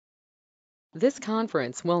This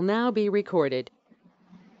conference will now be recorded.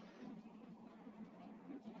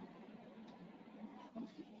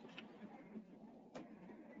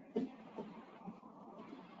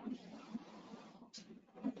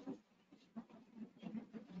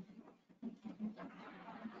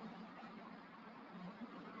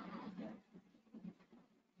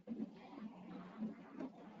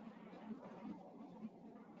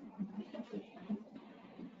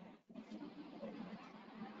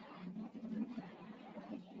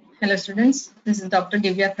 Hello students, this is Dr.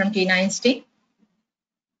 Divya from TeenEinstein.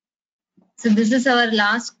 So this is our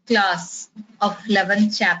last class of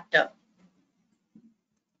 11th chapter.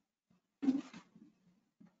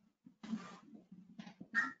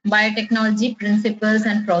 Biotechnology Principles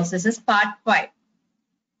and Processes Part 5.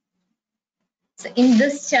 So in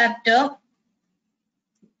this chapter,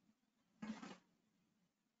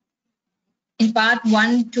 in part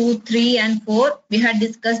 1, 2, 3 and 4, we had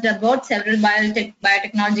discussed about several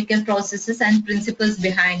biotechnological processes and principles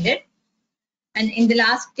behind it. And in the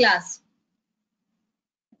last class,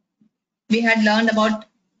 we had learned about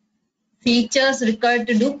features required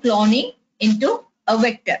to do cloning into a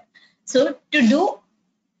vector. So to do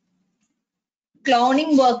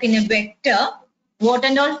cloning work in a vector, what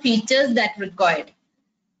and all features that required,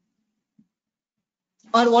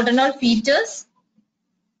 or what and all features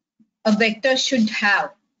a vector should have.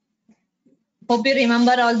 Hope you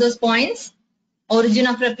remember all those points. Origin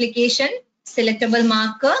of replication, selectable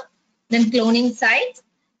marker, then cloning sites,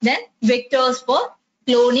 then vectors for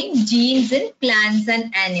cloning genes in plants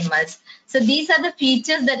and animals. So these are the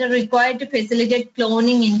features that are required to facilitate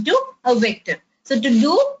cloning into a vector. So to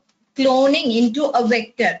do cloning into a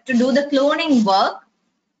vector, to do the cloning work,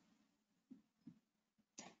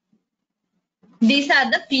 these are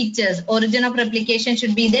the features. Origin of replication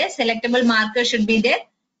should be there. Selectable marker should be there.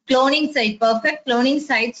 Cloning site, perfect cloning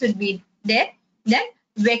site should be there. Then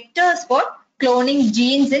vectors for cloning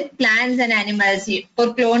genes in plants and animals. For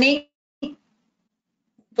cloning,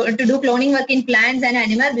 to do cloning work in plants and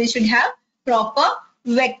animals, we should have proper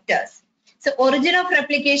vectors. So origin of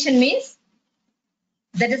replication means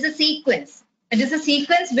that is a sequence. It is a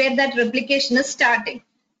sequence where that replication is starting.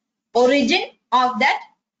 Origin of that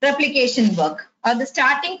replication work, or the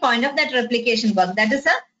starting point of that replication work, that is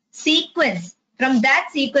a sequence. From that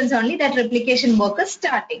sequence only that replication work is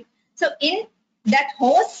starting. So in that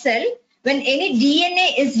host cell, when any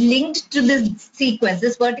DNA is linked to this sequence,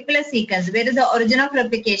 this particular sequence, where is the origin of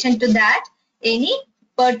replication, to that any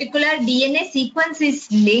particular DNA sequence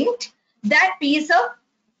is linked, that piece of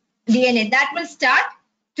DNA that will start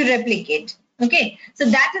to replicate. Okay, so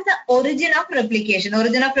that is the origin of replication.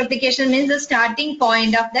 Origin of replication means the starting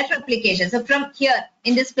point of that replication. So from here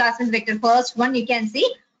in this plasmid vector, first one, you can see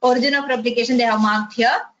origin of replication they have marked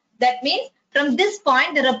here. That means from this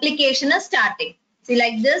point the replication is starting. See,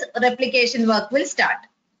 like this replication work will start.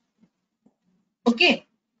 Okay.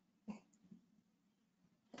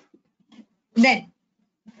 Then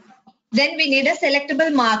we need a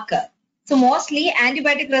selectable marker. So mostly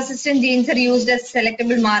antibiotic resistant genes are used as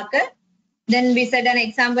selectable marker. Then we said an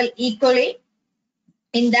example, E. coli.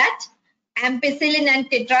 In that, ampicillin and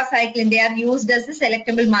tetracycline, they are used as a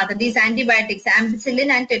selectable marker. These antibiotics, ampicillin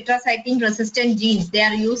and tetracycline resistant genes, they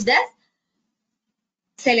are used as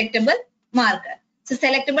selectable marker. So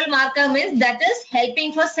selectable marker means that is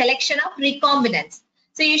helping for selection of recombinants.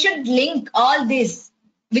 So you should link all this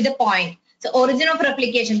with a point. So origin of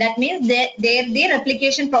replication, that means the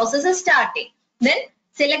replication process is starting. Then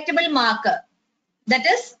selectable marker, that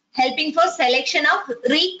is helping for selection of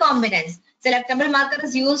recombinants. Selectable marker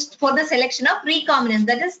is used for the selection of recombinants.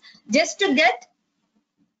 That is just to get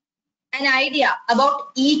an idea about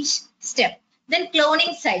each step. Then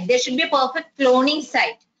cloning site. There should be a perfect cloning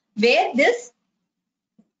site where this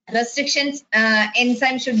restrictions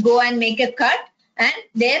enzyme should go and make a cut, and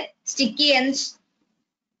their sticky ends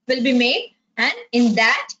will be made, and in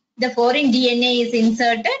that the foreign DNA is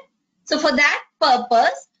inserted. So for that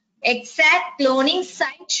purpose, exact cloning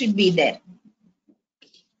site should be there.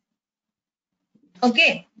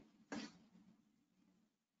 Okay.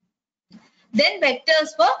 Then vectors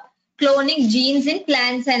for cloning genes in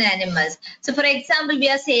plants and animals. So for example, we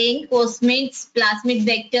are saying plasmids, plasmid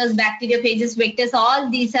vectors, bacteriophages vectors,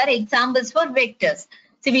 all these are examples for vectors.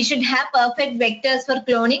 So we should have perfect vectors for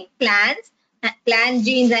cloning plants, plant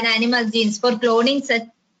genes and animal genes. For cloning such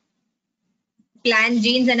plant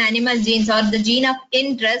genes and animal genes, or the gene of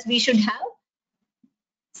interest, we should have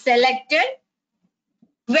selected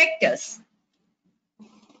vectors.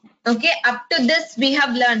 Okay, up to this we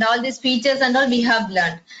have learned all these features and all we have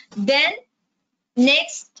learned. Then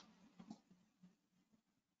next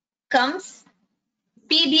comes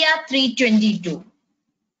PBR 322.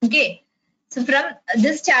 Okay. So from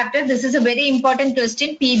this chapter, this is a very important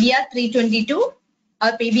question, PBR 322 or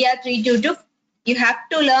PBR 322. You have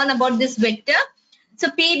to learn about this vector. So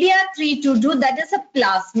PBR 322, that is a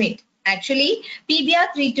plasmid. Actually,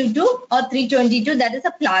 PBR 322 or 322, that is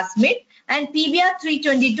a plasmid. And PBR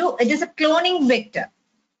 322, it is a cloning vector.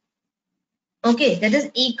 Okay, that is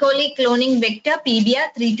E. coli cloning vector,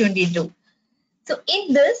 PBR 322. So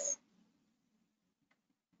in this,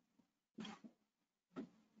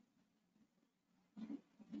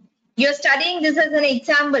 you're studying this as an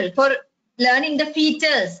example for learning the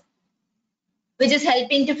features which is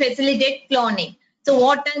helping to facilitate cloning. So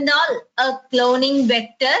what and all a cloning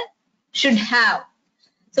vector should have.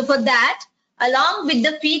 So for that, along with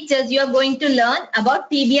the features, you are going to learn about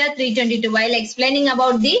PBR 322 while explaining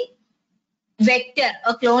about the vector,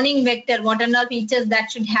 a cloning vector, what and all features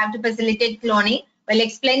that should have to facilitate cloning. While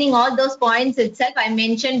explaining all those points itself, I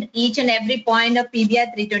mentioned each and every point of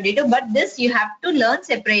PBR 322, but this you have to learn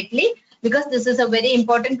separately because this is a very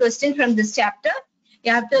important question from this chapter.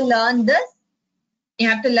 You have to learn this. You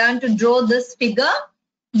have to learn to draw this figure.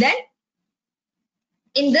 Then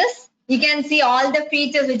in this, you can see all the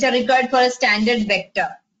features which are required for a standard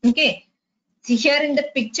vector. Okay. See here in the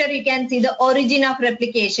picture, you can see the origin of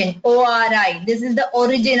replication, ORI. This is the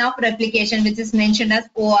origin of replication, which is mentioned as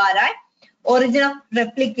ORI. Origin of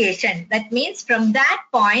replication. That means from that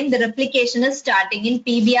point, the replication is starting in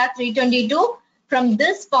PBR 322. From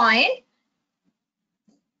this point,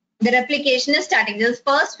 the replication is starting. This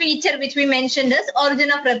first feature which we mentioned is origin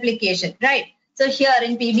of replication, right? So here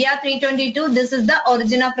in PBR 322, this is the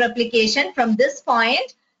origin of replication. From this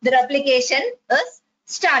point, the replication is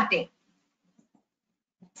starting.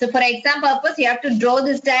 So for exam purpose, you have to draw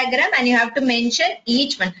this diagram and you have to mention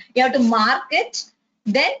each one. You have to mark it.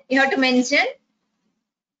 Then you have to mention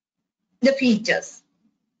the features.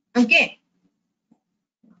 Okay.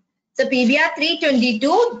 So PBR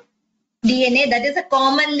 322 DNA, that is a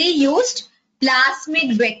commonly used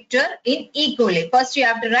plasmid vector in E. coli. First you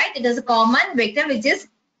have to write it as a common vector which is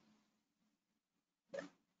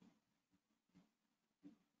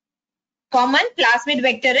common plasmid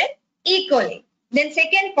vector in E. coli. Then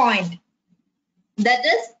second point, that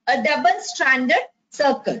is a double-stranded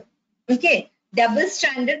circle. Okay.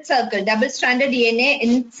 Double-stranded circle, double-stranded DNA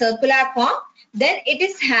in circular form. Then it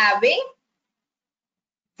is having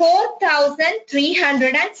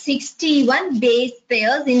 4,361 base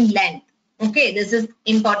pairs in length. Okay, this is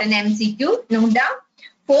important MCQ. Note down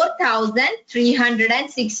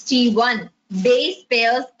 4,361 base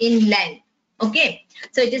pairs in length. Okay,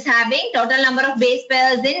 so it is having total number of base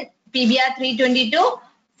pairs in PBR 322,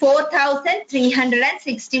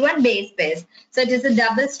 4,361 base pairs. So it is a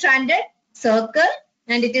double-stranded circle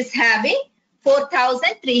and it is having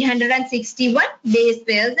 4,361 base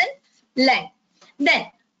pairs in length. Then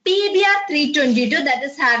PBR 322, that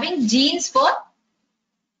is having genes for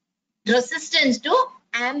resistance to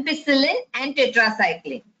ampicillin and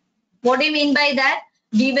tetracycline. What do you mean by that?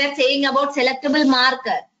 We were saying about selectable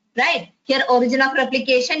marker, right? Here origin of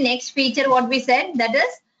replication, next feature what we said, that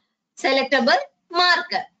is selectable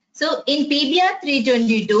marker. So in PBR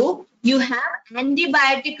 322, you have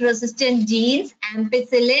antibiotic resistant genes,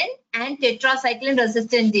 ampicillin and tetracycline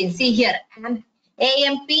resistant genes. See here,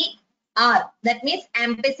 AMPR, that means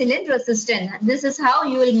ampicillin resistant. This is how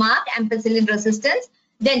you will mark ampicillin resistance.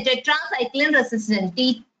 Then tetracycline resistant,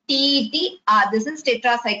 TETR, this is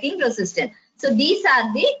tetracycline resistant. So these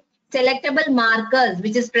are the selectable markers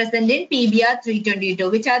which is present in PBR 322.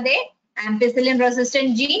 Which are they? Ampicillin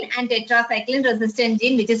resistant gene and tetracycline resistant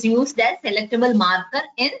gene, which is used as selectable marker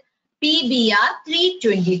in PBR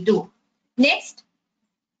 322. Next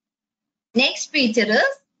feature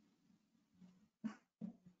is,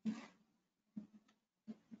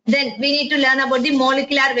 then we need to learn about the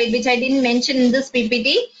molecular weight, which I didn't mention in this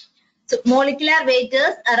PPT. So molecular weight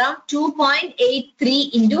is around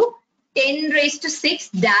 2.83 into 10⁻⁶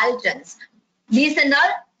 Daltons. These and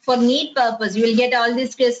all for neat purpose. You will get all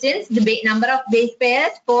these questions. The number of base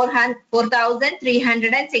pairs,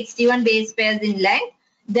 4,361 base pairs in length.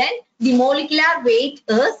 Then the molecular weight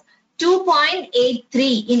is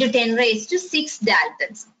 2.83 into 10⁻⁶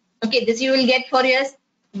 Daltons. Okay, this you will get for your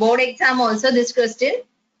board exam also, this question,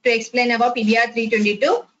 to explain about PBR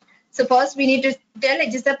 322. So first we need to tell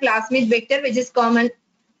it is a plasmid vector which is common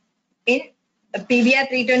in PBR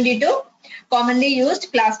 322, commonly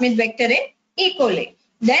used plasmid vector in E. coli.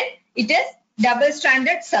 Then it is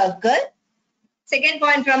double-stranded circle. Second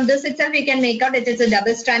point, from this itself we can make out it is a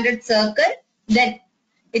double-stranded circle. Then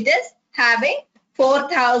it is having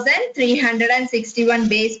 4,361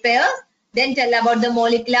 base pairs. Then tell about the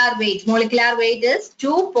molecular weight. Molecular weight is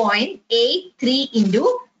 2.83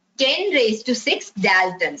 into 10 raised to 6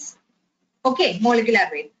 Daltons. Okay, molecular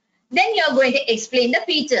weight. Then you are going to explain the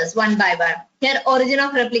features one by one. Here, origin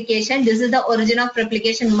of replication. This is the origin of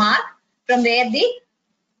replication mark from where the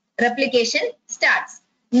replication starts.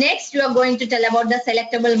 Next, you are going to tell about the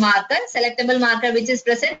selectable marker. Selectable marker which is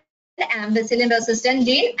present in the ampicillin resistant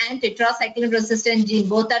gene and tetracycline resistant gene.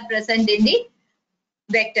 Both are present in the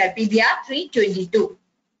vector PBR 322.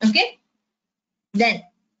 Okay. Then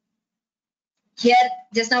here,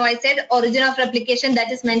 just now I said origin of replication, that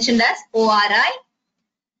is mentioned as ORI,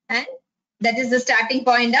 and that is the starting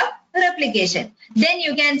point of replication. Then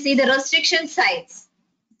you can see the restriction sites.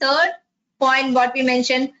 Third point what we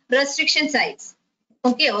mentioned, restriction sites.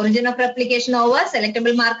 Okay, origin of replication over,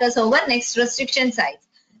 selectable markers over, next restriction sites.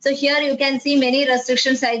 So here you can see many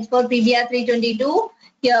restriction sites for PBR 322.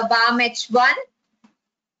 Here BAM-H1,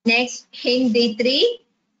 next HindD3,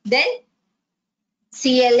 then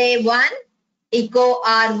CLA1,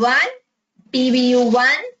 EcoR1,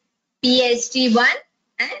 PBU1, PST1,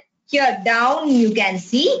 and here down you can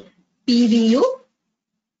see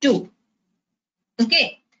PBU2.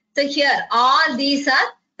 Okay, so here all these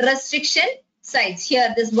are restriction sites.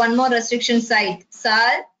 Here this one more restriction site,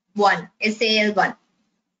 SAL1, SAL1.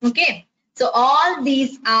 Okay, so all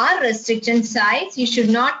these are restriction sites. You should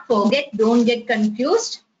not forget, don't get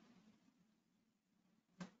confused.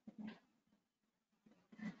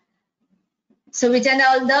 So which are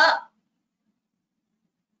all the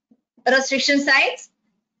restriction sites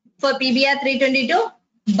for PBR 322?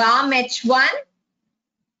 BAM-H1,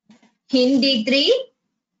 HindD3,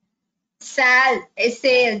 SAL,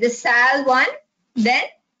 the SAL1, then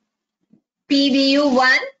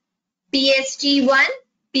PBU1, PST1,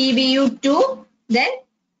 PBU2, then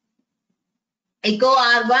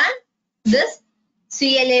EcoR1, this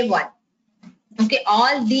CLA1. Okay,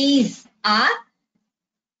 all these are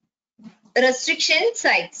restriction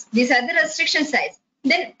sites. These are the restriction sites.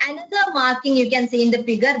 Then another marking you can see in the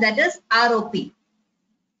figure, that is ROP.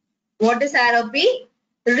 What is ROP?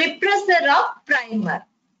 Repressor of primer.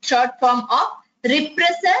 Short form of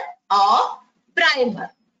repressor of primer.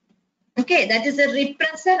 Okay, that is a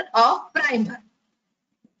repressor of primer.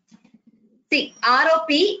 See,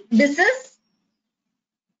 ROP, this is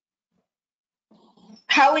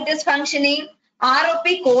how it is functioning.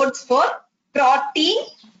 ROP codes for protein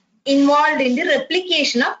involved in the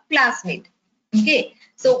replication of plasmid. Okay,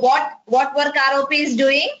 so what work ROP is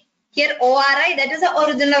doing? Here ORI, that is the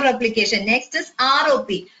original replication. Next is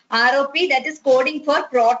ROP. ROP, that is coding for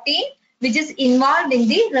protein which is involved in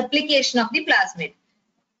the replication of the plasmid.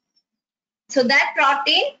 So that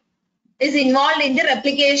protein is involved in the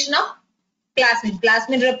replication of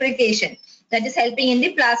plasmid replication. That is helping in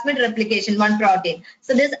the plasmid replication, one protein.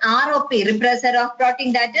 So this ROP, repressor of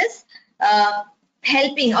protein, that is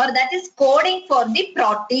helping, or that is coding for the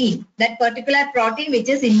protein, that particular protein which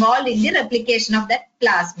is involved in the replication of that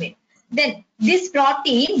plasmid. Then this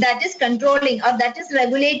protein that is controlling, or that is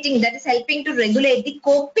regulating, that is helping to regulate the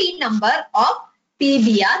copy number of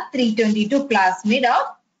PBR 322 plasmid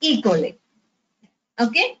of E. coli.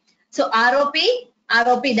 Okay, so ROP,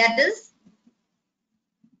 that is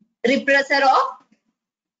repressor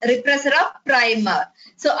of primer.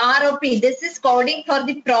 So ROP, this is coding for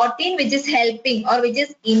the protein which is helping, or which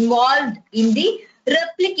is involved in the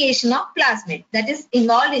replication of plasmid, that is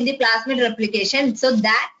involved in the plasmid replication. So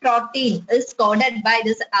that protein is coded by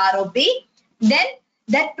this ROP. Then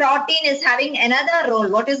that protein is having another role.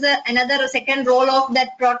 What is the another second role of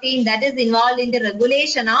that protein? That is involved in the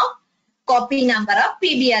regulation of copy number of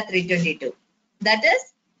PBR 322. That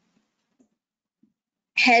is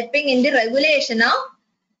helping in the regulation of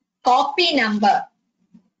copy number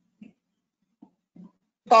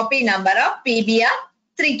of PBR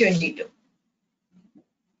 322.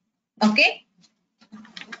 Okay.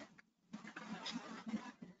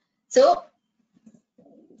 So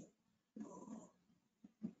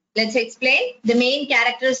let's explain the main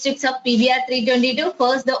characteristics of PBR 322.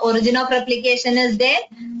 First, the origin of replication is there.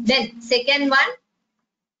 Then second one,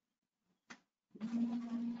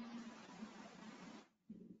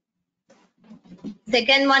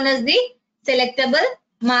 is the selectable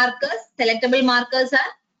markers. Selectable markers are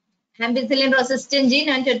ampicillin resistant gene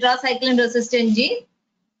and tetracycline resistant gene,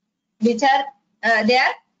 which are they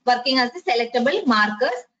are working as the selectable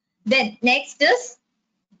markers. Then next is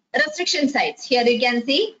restriction sites. Here you can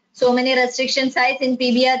see so many restriction sites in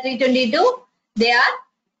PBR 322. They are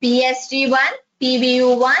PST1,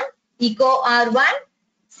 PBU1, EcoR1,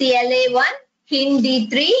 CLA1,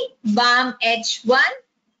 HindD3, BAM-H1,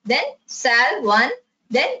 then SAL1,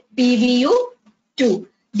 then PBU2.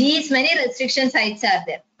 These many restriction sites are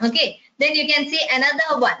there. Okay. Then you can see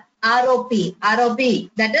another one, ROP.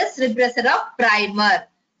 ROP, that is repressor of primer.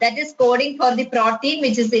 That is coding for the protein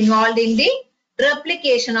which is involved in the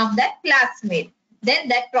replication of that plasmid. Then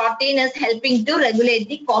that protein is helping to regulate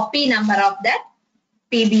the copy number of that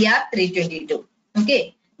PBR 322.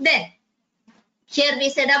 Okay. Then here we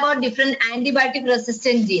said about different antibiotic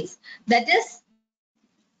resistant genes. That is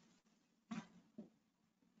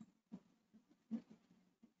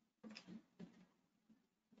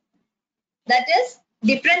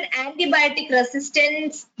different antibiotic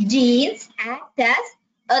resistance genes act as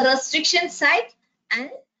a restriction site, and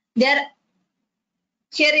there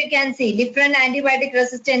here you can see different antibiotic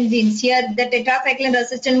resistant genes. Here the tetracycline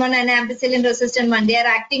resistant one and ampicillin resistant one, they are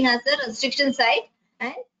acting as a restriction site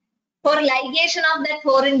and for ligation of that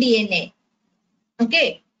foreign DNA.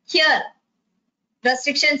 Okay, here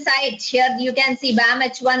restriction site, here you can see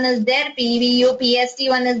BAMH1 is there, PVU,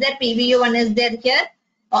 PST1 is there, PVU1 is there here.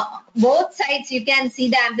 Both sides you can see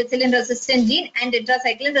the ampicillin resistant gene and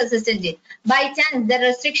tetracycline resistant gene. By chance the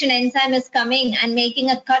restriction enzyme is coming and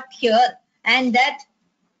making a cut here, and that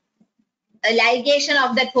ligation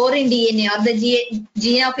of that foreign DNA or the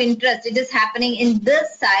gene of interest, it is happening in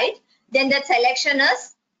this site, then that selection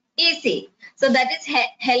is easy. So that is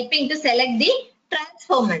helping to select the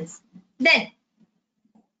transformants. Then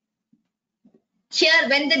here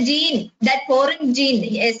when the gene, that foreign gene,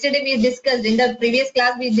 yesterday we discussed, in the previous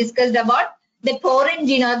class we discussed about the foreign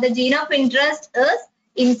gene or the gene of interest is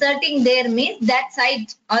inserting there, means that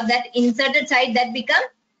site or that inserted site that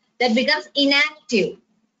becomes inactive.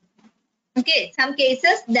 Okay, some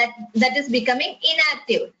cases that is becoming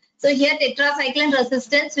inactive. So here tetracycline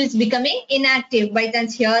resistance is becoming inactive. By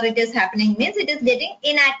chance here it is happening, means it is getting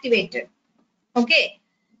inactivated. Okay,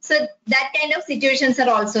 so that kind of situations are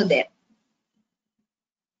also there.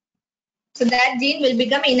 So that gene will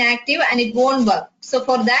become inactive and it won't work. So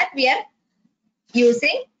for that we are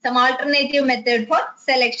using some alternative method for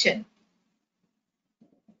selection.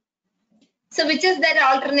 So which is that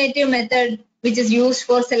alternative method which is used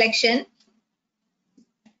for selection?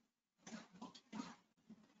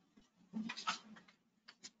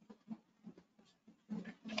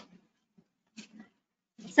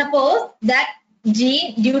 Suppose that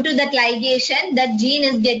gene, due to that ligation, that gene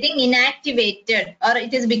is getting inactivated or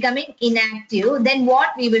it is becoming inactive, then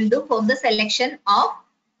what we will do for the selection of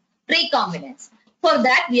recombinants? For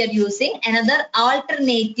that we are using another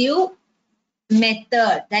alternative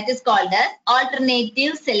method that is called as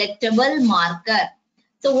alternative selectable marker.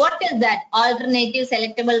 So what is that alternative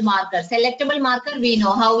selectable marker? Selectable marker, we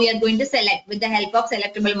know how we are going to select with the help of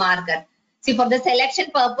selectable marker. See, for the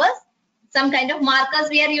selection purpose, some kind of markers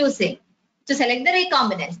we are using to select the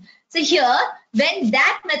recombinants. So here, when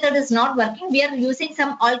that method is not working, we are using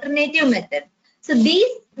some alternative method. So these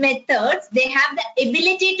methods, they have the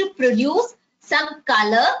ability to produce some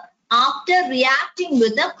color after reacting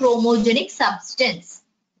with a chromogenic substance.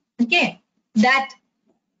 Okay, that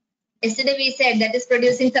yesterday we said that is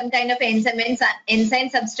producing some kind of enzyme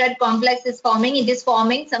substrate complex is forming, it is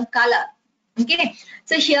forming some color. Okay,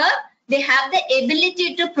 so here they have the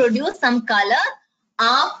ability to produce some color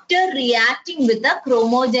after reacting with a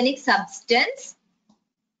chromogenic substance.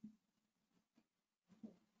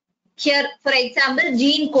 Here, for example,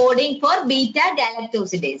 gene coding for beta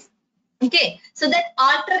galactosidase. Okay, so that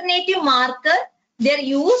alternative marker, they are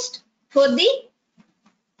used for the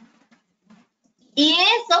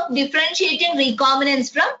ease of differentiating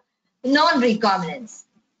recombinants from non-recombinants.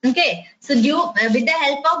 Okay, so with the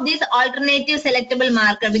help of this alternative selectable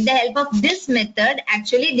marker, with the help of this method,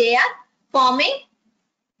 actually they are forming,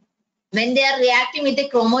 when they are reacting with a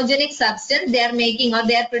chromogenic substance, they are making or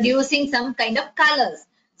they are producing some kind of colors.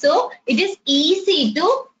 So it is easy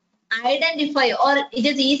to identify or it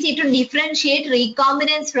is easy to differentiate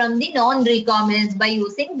recombinants from the non-recombinants by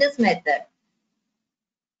using this method.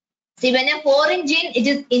 See, when a foreign gene, it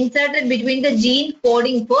is inserted between the gene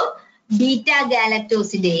coding for beta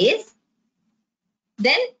galactosidase,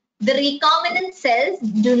 then the recombinant cells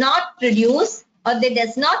do not produce or they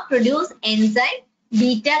does not produce enzyme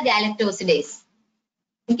beta galactosidase.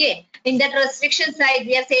 Okay, in that restriction site,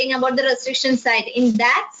 we are saying about the restriction site. In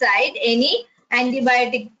that site, any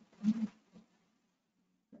antibiotic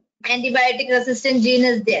resistant gene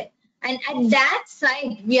is there, and at that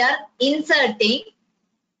site we are inserting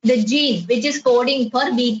the gene which is coding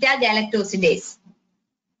for beta galactosidase.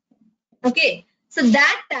 Okay, so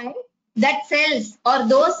that time that cells or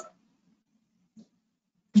those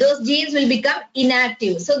genes will become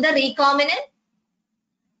inactive. So the recombinant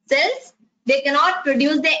cells, they cannot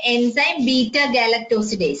produce the enzyme beta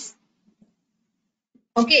galactosidase.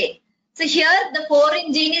 Okay, So here the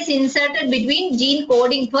foreign gene is inserted between gene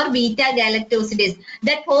coding for beta-galactosidase.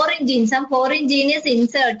 That foreign gene, some foreign gene is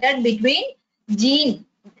inserted between the gene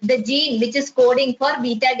which is coding for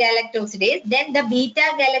beta-galactosidase. Then the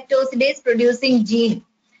beta-galactosidase producing gene,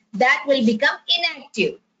 that will become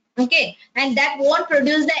inactive. Okay, and that won't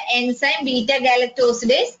produce the enzyme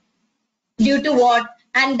beta-galactosidase due to what?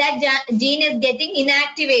 And that gene is getting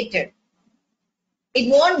inactivated.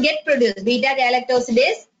 It won't get produced.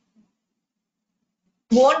 Beta-galactosidase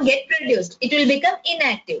won't get produced. It will become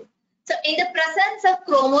inactive. So in the presence of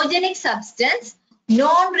chromogenic substance,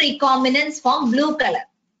 non-recombinants form blue color.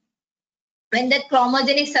 When that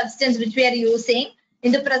chromogenic substance which we are using,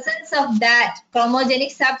 in the presence of that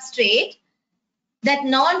chromogenic substrate, that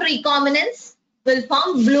non-recombinants will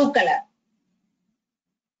form blue color.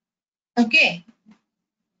 Okay.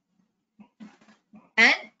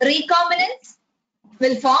 And recombinants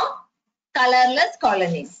will form colorless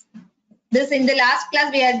colonies. This in the last class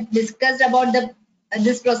we had discussed about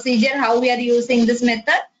this procedure, how we are using this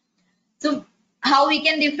method. So how we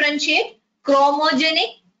can differentiate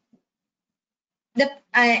chromogenic,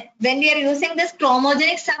 when we are using this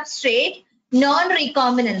chromogenic substrate,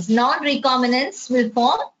 non-recombinants will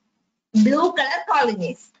form blue color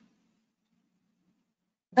colonies.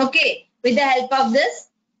 Okay, with the help of this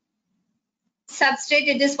substrate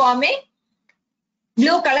it is forming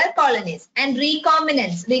blue color colonies. And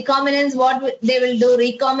recombinants, what they will do?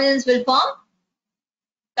 Recombinants will form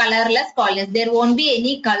colorless colonies. There won't be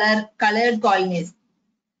any colored colonies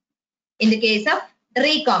in the case of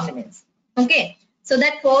recombinants. Okay, so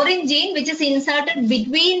that foreign gene which is inserted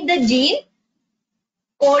between the gene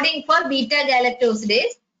coding for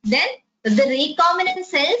beta-galactosidase, then the recombinant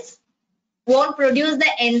cells won't produce the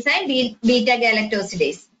enzyme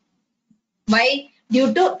beta-galactosidase. Why?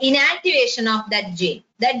 Due to inactivation of that gene.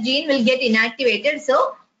 That gene will get inactivated,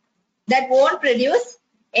 so that won't produce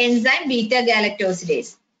enzyme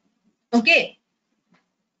beta-galactosidase. Okay.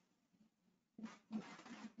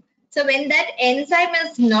 So when that enzyme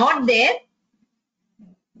is not there,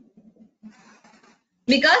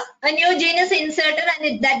 because a new gene is inserted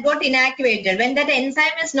and that got inactivated. When that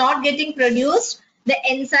enzyme is not getting produced, the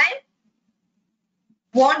enzyme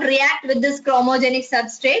won't react with this chromogenic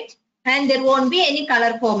substrate and there won't be any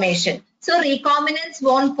color formation. So recombinants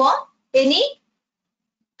won't form any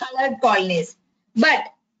colored colonies.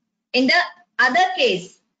 But in the other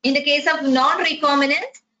case, in the case of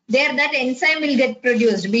non-recombinants, there that enzyme will get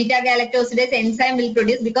produced. Beta-galactosidase enzyme will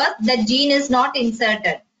produce because the gene is not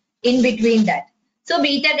inserted in between that. So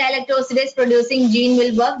beta-galactosidase producing gene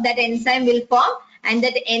will work, that enzyme will form, and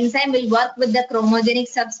that enzyme will work with the chromogenic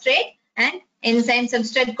substrate, and enzyme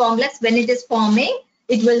substrate complex, when it is forming,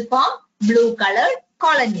 it will form blue colored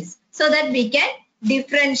colonies, so that we can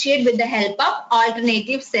differentiate with the help of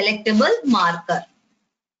alternative selectable marker.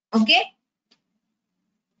 Okay.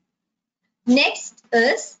 Next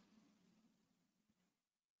is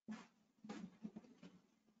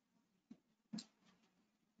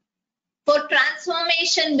for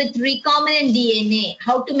transformation with recombinant DNA,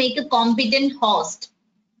 how to make a competent host.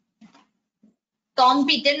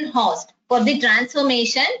 Competent host for the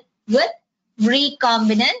transformation with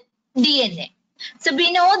recombinant DNA. So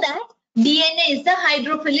we know that DNA is a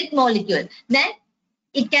hydrophilic molecule. Then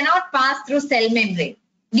it cannot pass through cell membrane.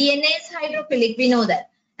 DNA is hydrophilic, we know that.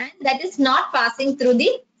 And that is not passing through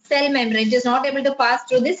the cell membrane. It is not able to pass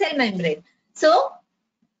through the cell membrane. So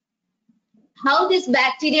how this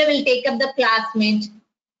bacteria will take up the plasmid?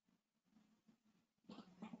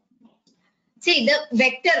 See, the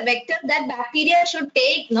vector that bacteria should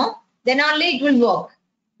take, no? Then only it will work.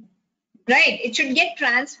 Right? It should get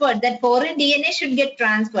transferred. That foreign DNA should get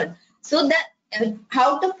transferred. So that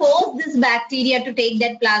how to force this bacteria to take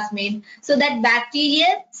that plasmid? So that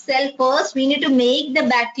bacterial cell first, we need to make the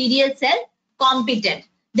bacterial cell competent.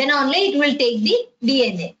 Then only it will take the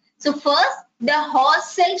DNA. So first, the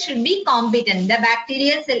host cell should be competent. The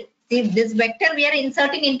bacterial cell, see this vector we are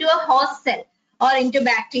inserting into a host cell or into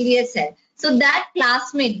bacterial cell. So that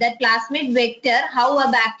plasmid vector, how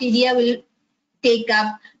a bacteria will take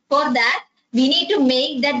up, for that we need to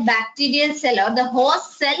make that bacterial cell or the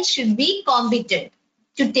host cell should be competent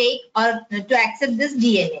to take or to accept this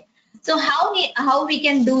DNA. So how we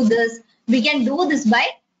can do this? We can do this by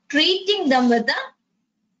treating them with a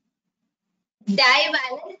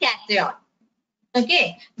divalent cation.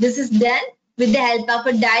 Okay, this is done with the help of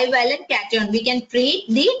a divalent cation. We can treat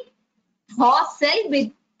the host cell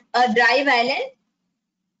with a divalent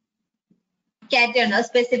cation, a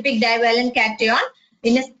specific divalent cation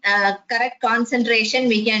in a correct concentration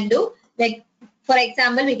we can do. Like for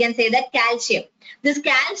example, we can say that calcium. This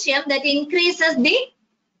calcium that increases the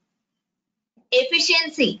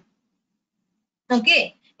efficiency.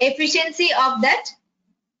 Okay, efficiency of that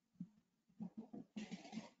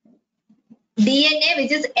DNA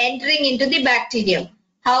which is entering into the bacterium.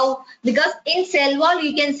 How? Because in cell wall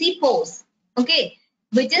you can see pores. Okay,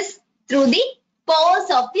 which is through the pores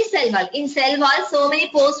of the cell wall. In cell wall, so many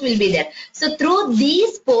pores will be there. So through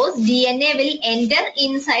these pores, DNA will enter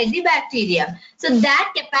inside the bacterium. So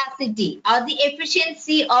that capacity or the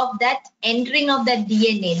efficiency of that entering of that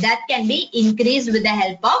DNA, that can be increased with the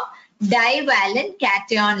help of divalent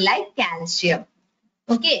cation like calcium.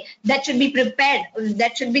 Okay, that should be prepared,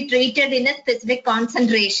 that should be treated in a specific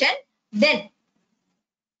concentration. Then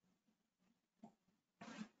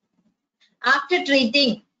after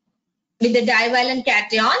treating with the divalent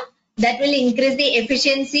cation, that will increase the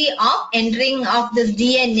efficiency of entering of this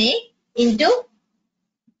DNA into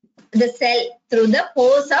the cell through the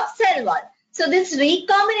pores of cell wall. So this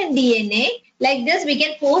recombinant DNA, like this, we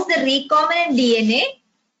can force the recombinant DNA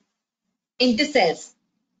into cells.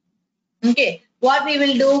 Okay, what we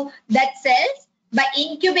will do, that cells, by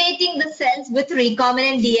incubating the cells with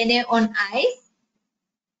recombinant DNA on ice,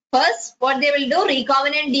 first what they will do,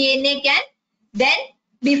 recombinant DNA can then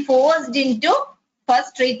be forced into,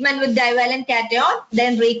 first treatment with divalent cation,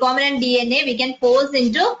 then recombinant DNA we can force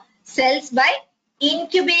into cells by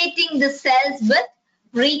incubating the cells with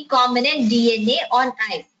recombinant DNA on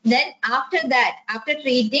ice. Then after that, after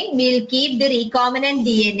treating, we will keep the recombinant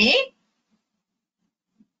DNA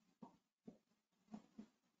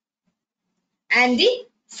and the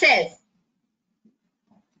cells.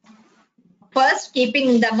 First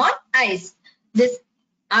keeping them on ice. This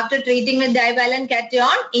after treating with divalent cation,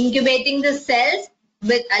 incubating the cells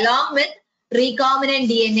with along with recombinant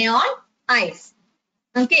DNA on ice.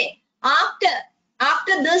 Okay.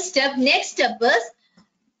 After this step, next step is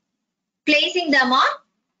placing them on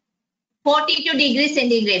 42 degrees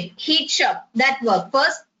centigrade heat shock. That work.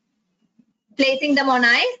 First placing them on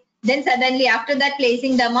ice, then suddenly after that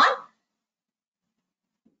placing them on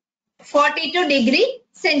 42 degree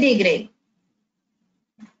centigrade.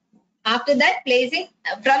 After that placing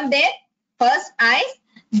from there, first ice,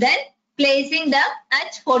 then placing them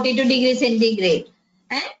at 42 degrees centigrade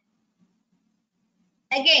and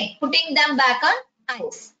again putting them back on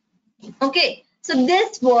ice. Okay, so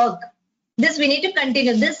this work, this we need to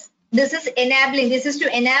continue. This is enabling, this is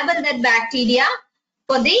to enable that bacteria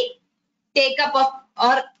for the take up of,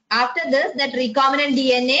 or after this that recombinant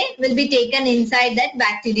DNA will be taken inside that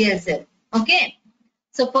bacterial cell. Okay,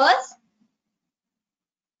 so first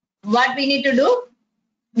what we need to do,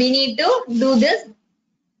 we need to do this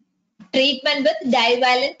treatment with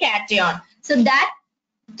divalent cation. So that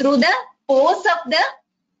through the pores of the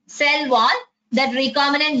cell wall, that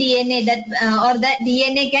recombinant DNA that or that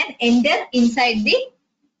DNA can enter inside the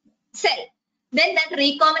cell. Then that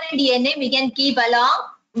recombinant DNA we can keep along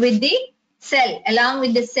with the cell. Along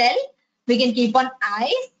with the cell, we can keep on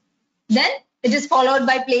ice. Then it is followed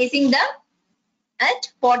by placing them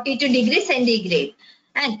at 42 degrees centigrade.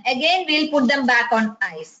 And again we'll put them back on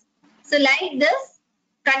ice. So like this,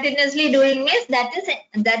 continuously doing this, that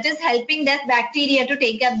is helping that bacteria to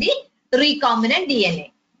take up the recombinant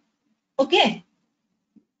DNA. Okay.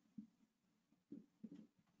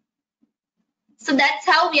 So that's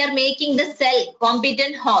how we are making the cell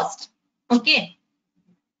competent host. Okay.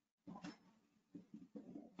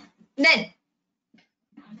 Then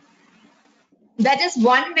that is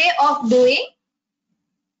one way of doing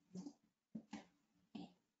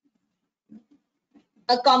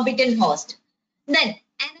a competent host. Then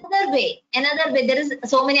another way, there is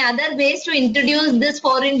so many other ways to introduce this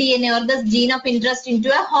foreign DNA or this gene of interest into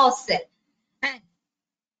a host cell. And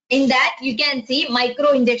in that you can see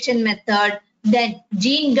micro injection method, then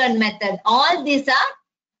gene gun method. All these are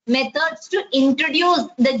methods to introduce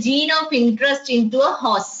the gene of interest into a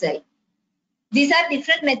host cell. These are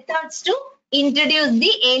different methods to introduce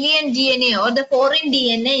the alien DNA or the foreign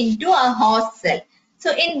DNA into a host cell.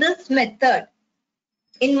 So in this method,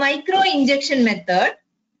 in micro injection method,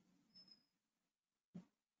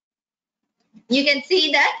 you can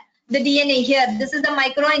see that the DNA here, this is the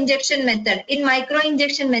micro injection method. In micro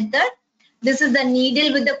injection method, this is the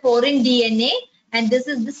needle with the foreign DNA and this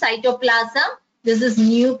is the cytoplasm. This is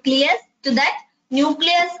nucleus. To that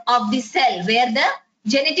nucleus of the cell where the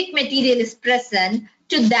genetic material is present,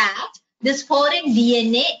 to that this foreign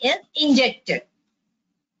DNA is injected.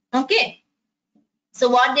 Okay. So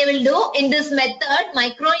what they will do in this method,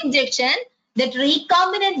 micro injection, that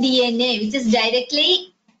recombinant DNA which is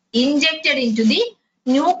directly injected into the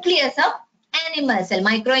nucleus of animal cell.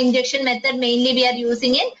 Micro injection method mainly we are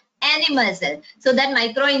using in animal cell. So that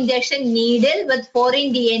micro injection needle with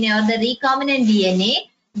foreign DNA or the recombinant DNA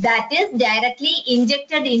that is directly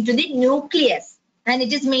injected into the nucleus, and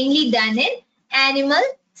it is mainly done in animal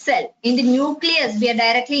cell. In the nucleus, we are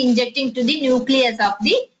directly injecting to the nucleus of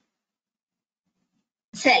the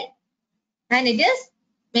cell, and it is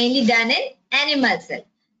mainly done in animal cell.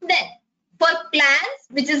 Then for plants,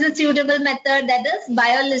 which is a suitable method, that is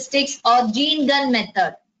biolistics or gene gun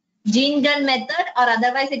method. Gene gun method, or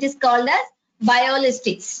otherwise it is called as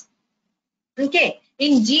biolistics. Okay,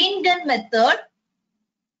 in gene gun method,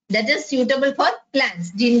 that is suitable for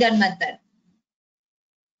plants, gene gun method.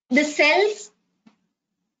 The cells,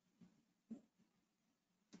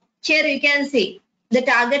 here you can see the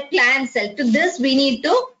target plant cell. To this we need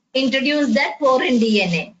to introduce that foreign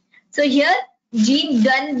DNA. So here gene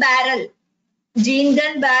gun barrel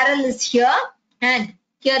is here, and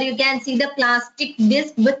here you can see the plastic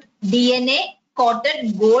disc with DNA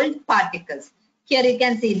coated gold particles. Here you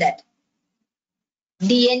can see that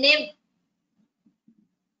DNA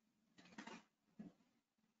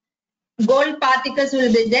gold particles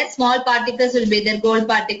will be there, small particles will be there, gold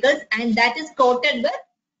particles, and that is coated with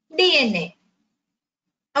DNA.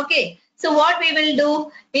 Okay, so what we will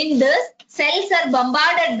do in this, cells are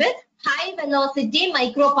bombarded with high velocity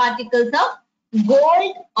microparticles of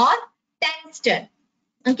gold or tungsten.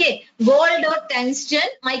 Okay, gold or tungsten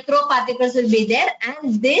microparticles will be there,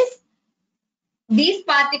 and these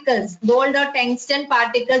particles, gold or tungsten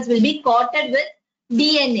particles, will be coated with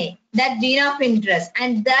DNA, that gene of interest,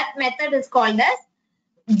 and that method is called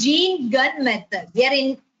as gene gun method. We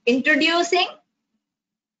are introducing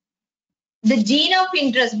the gene of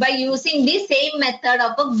interest by using the same method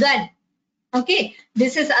of a gun. Okay,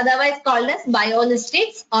 this is otherwise called as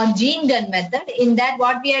biolistics or gene gun method. In that,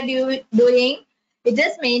 what we are doing, it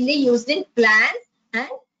is mainly used in plants, and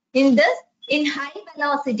in this, in high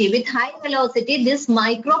velocity, with high velocity, this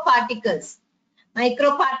microparticles,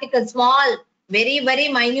 small, very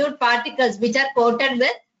minute particles which are coated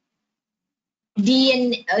with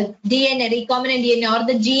DNA, recombinant DNA or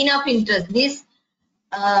the gene of interest. This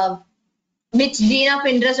which gene of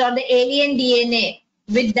interest or the alien DNA,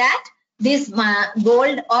 with that these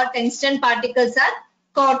gold or tungsten particles are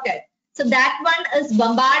coated. So that one is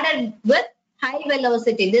bombarded with high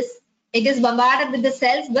velocity. It is bombarded with the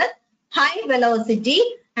cells with high velocity,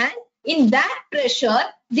 and in that pressure,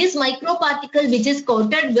 this microparticle which is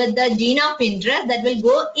coated with the gene of interest, that will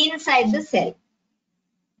go inside the cell.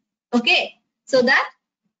 Okay, so that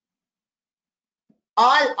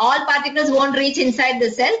all particles won't reach inside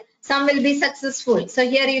the cell. Some will be successful. So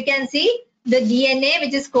here you can see the DNA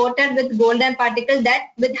which is coated with golden particles, that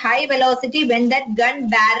with high velocity, when that gun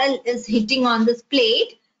barrel is hitting on this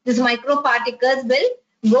plate, these microparticles will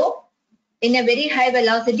go in a very high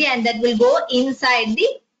velocity, and that will go inside the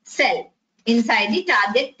cell, inside the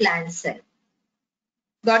target plant cell.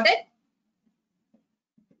 Got it?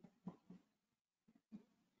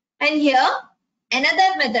 And here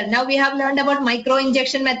another method. Now we have learned about micro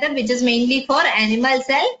injection method, which is mainly for animal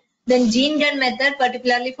cell. Then gene gun method,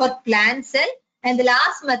 particularly for plant cell. And the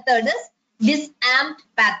last method is disarmed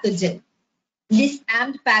pathogen.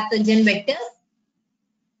 Disarmed pathogen vectors.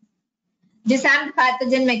 Disarmed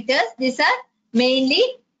pathogen vectors. These are mainly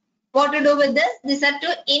what to do with this? These are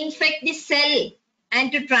to infect the cell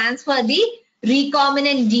and to transfer the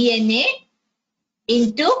recombinant DNA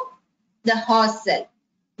into the host cell.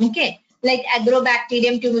 Okay, like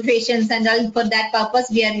agrobacterium tumefaciens and all, for that purpose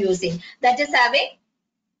we are using. That is having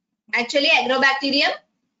actually agrobacterium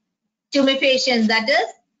tumefaciens, that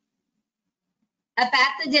is a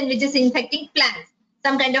pathogen which is infecting plants,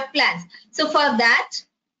 some kind of plants. So for that,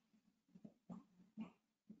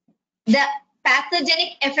 the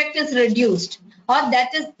pathogenic effect is reduced, or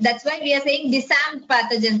that's why we are saying disarmed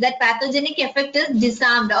pathogens. That pathogenic effect is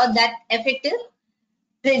disarmed, or that effect is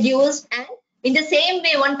reduced. And in the same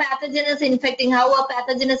way, one pathogen is infecting, how a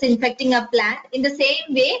pathogen is infecting a plant, in the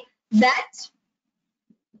same way that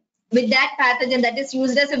with that pathogen that is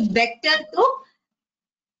used as a vector to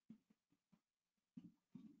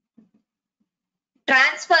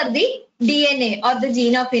transfer the DNA or the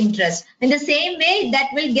gene of interest. In the same way,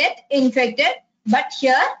 that will get infected, but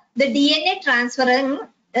here the DNA transferring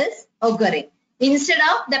is occurring. Instead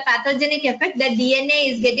of the pathogenic effect, the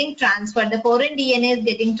DNA is getting transferred, the foreign DNA is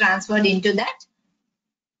getting transferred into that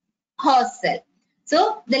host cell.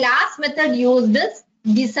 So the last method used is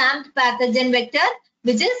disarmed pathogen vector,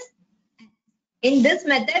 which is, in this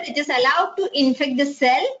method, it is allowed to infect the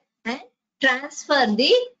cell and transfer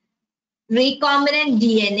the recombinant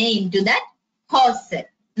DNA into that host cell.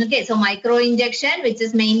 Okay, so micro injection, which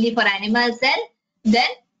is mainly for animal cell, then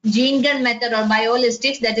gene gun method or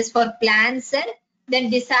biolistics, that is for plant cell, then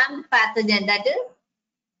disarmed pathogen, that is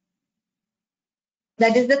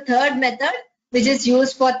That is the third method which is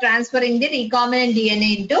used for transferring the recombinant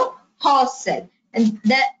DNA into host cell. And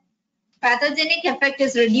the pathogenic effect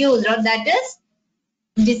is reduced, or that is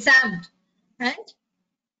disarmed. And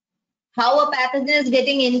how a pathogen is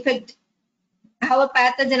getting infected, how a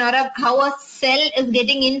pathogen or how a cell is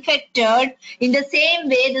getting infected, in the same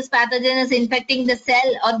way this pathogen is infecting the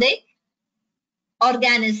cell or the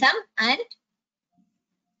organism, and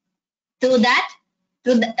through that,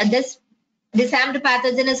 this disarmed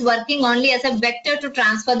pathogen is working only as a vector to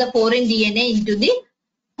transfer the foreign DNA into the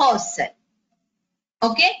host cell.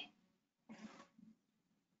 Okay.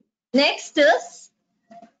 Next is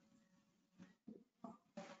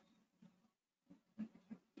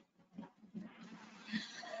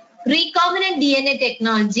recombinant DNA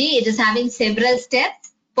technology. It is having several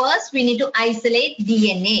steps. First, we need to isolate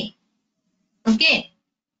DNA. Okay.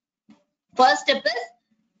 First step is,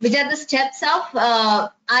 which are the steps of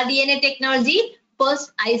rDNA technology?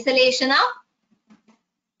 First, isolation of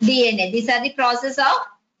DNA. These are the process of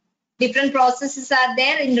different processes are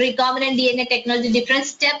there in recombinant DNA technology. Different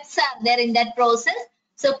steps are there in that process.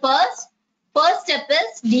 So first step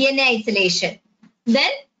is DNA isolation. Then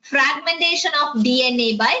fragmentation of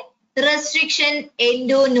DNA by restriction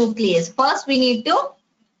endonuclease. First, we need to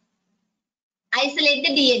isolate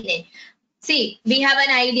the DNA. See, we have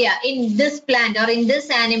an idea. In this plant or in this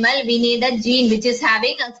animal, we need a gene which is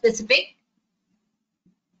having a specific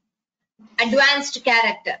advanced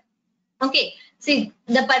character. Okay. See,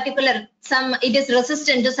 the particular, it is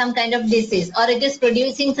resistant to some kind of disease, or it is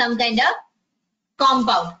producing some kind of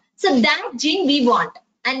compound. So that gene we want,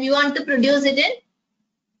 and we want to produce it in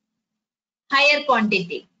higher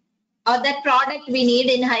quantity, or that product we need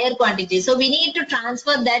in higher quantity. So we need to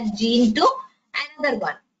transfer that gene to another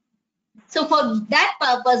one. So for that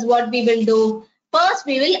purpose, what we will do? First,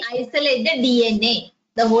 we will isolate the DNA.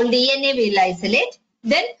 The whole DNA we will isolate.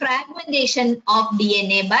 Then fragmentation of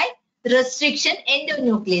DNA by restriction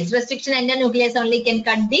endonuclease. Restriction endonuclease only can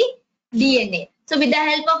cut the DNA. So with the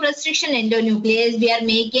help of restriction endonuclease, we are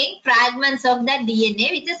making fragments of that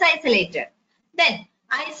DNA which is isolated. Then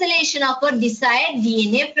isolation of a desired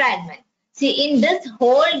DNA fragment. See, in this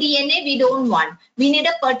whole DNA we don't want. We need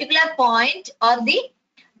a particular point or the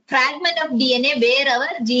fragment of DNA where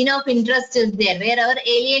our gene of interest is there, where our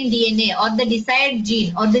alien DNA or the desired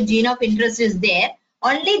gene or the gene of interest is there.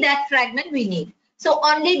 Only that fragment we need. So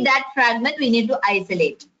only that fragment we need to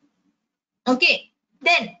isolate. Okay.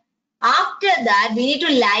 Then after that, we need to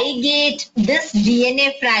ligate this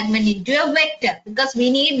DNA fragment into a vector, because we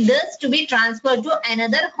need this to be transferred to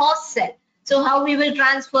another host cell. So how we will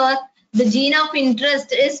transfer? The gene of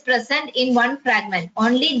interest is present in one fragment.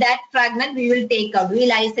 Only that fragment we will take out. We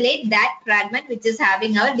will isolate that fragment which is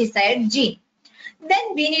having our desired gene.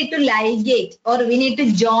 Then we need to ligate, or we need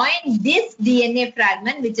to join this DNA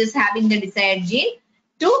fragment which is having the desired gene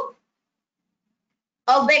to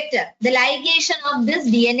a vector. The ligation of this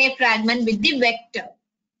DNA fragment with the vector.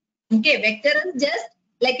 Okay, vector is just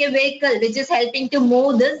like a vehicle which is helping to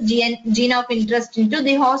move this gene of interest into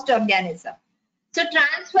the host organism. So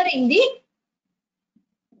transferring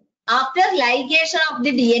after ligation of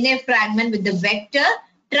the DNA fragment with the vector,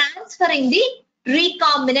 transferring the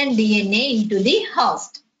recombinant DNA into the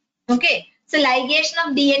host. Okay, so ligation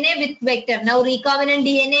of DNA with vector. Now recombinant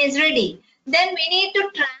DNA is ready. Then we need to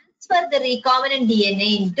transfer the recombinant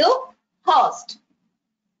DNA into host.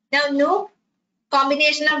 Now new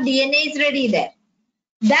combination of DNA is ready there.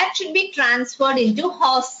 That should be transferred into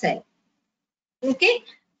host cell. Okay,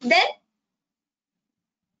 then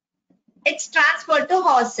it's transferred to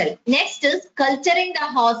host cell. Next is culturing the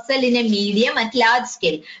host cell in a medium at large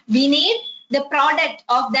scale. We need the product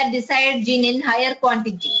of that desired gene in higher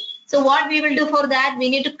quantity. So what we will do for that? We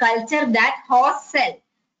need to culture that host cell.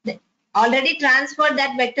 Already transferred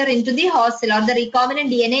that vector into the host cell, or the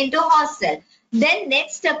recombinant DNA into host cell. Then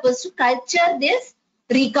next step is to culture this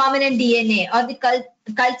recombinant DNA, or the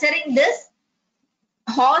culturing this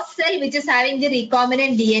host cell which is having the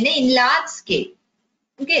recombinant DNA in large scale.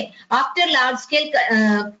 Okay, after large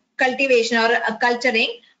scale cultivation or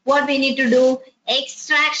culturing, what we need to do?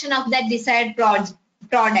 Extraction of that desired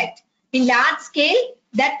product. In large scale,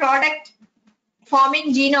 that product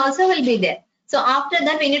forming gene also will be there. So after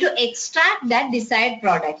that, we need to extract that desired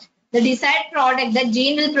product. The desired product, the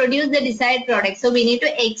gene will produce the desired product. So we need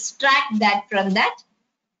to extract that from that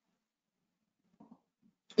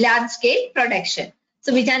large scale production.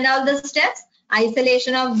 So which are all the steps?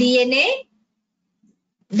 Isolation of DNA.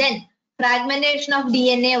 Then fragmentation of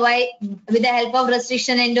DNA with the help of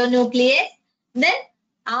restriction endonuclease. Then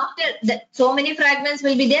after that, so many fragments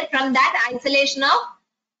will be there. From that, isolation of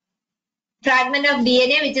fragment of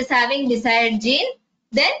DNA which is having desired gene.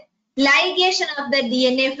 Then ligation of the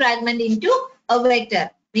DNA fragment into a vector.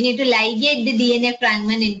 We need to ligate the DNA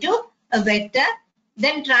fragment into a vector.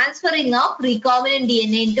 Then transferring of recombinant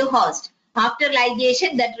DNA into host. After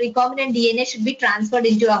ligation, that recombinant DNA should be transferred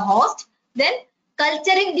into a host. Then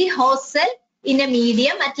culturing the host cell in a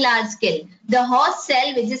medium at large scale. The host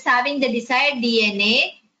cell which is having the desired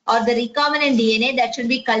DNA or the recombinant DNA, that should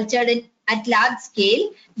be cultured at large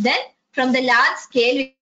scale. Then from the large scale,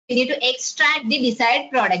 we need to extract the desired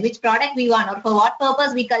product. Which product we want or for what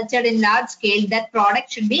purpose we cultured in large scale, that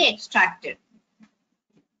product should be extracted.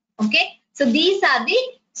 Okay. So these are the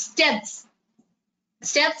steps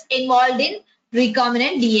involved in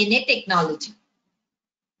recombinant DNA technology.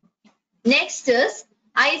 Next is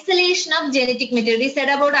isolation of genetic material. We said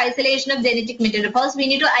about isolation of genetic material. First, we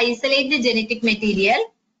need to isolate the genetic material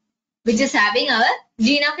which is having our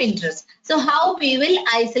gene of interest. So how we will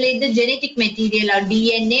isolate the genetic material or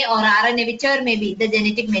DNA or RNA, whichever may be the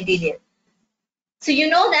genetic material. So you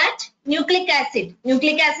know that nucleic acid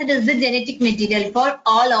is the genetic material for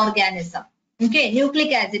all organisms. Okay,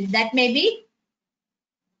 nucleic acid, that may be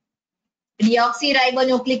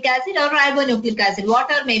deoxyribonucleic acid or ribonucleic acid,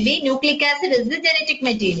 whatever may be, nucleic acid is the genetic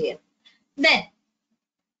material. Then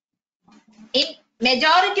in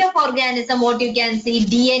majority of organisms, what you can see,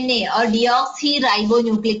 DNA or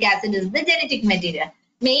deoxyribonucleic acid is the genetic material.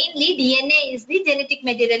 Mainly DNA is the genetic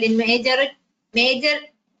material in major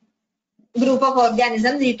group of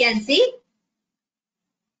organisms. You can see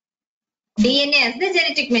DNA as the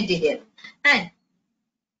genetic material. And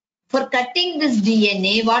for cutting this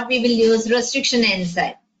DNA, what we will use? Restriction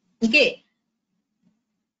enzyme. Okay.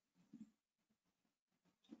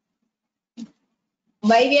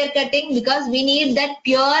 Why we are cutting? Because we need that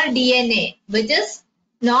pure DNA, which is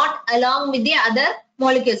not along with the other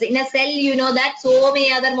molecules. In a cell, you know that so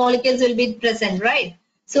many other molecules will be present, right?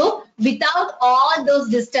 So without all those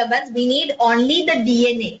disturbance, we need only the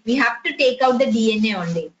DNA. We have to take out the DNA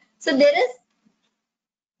only. So there is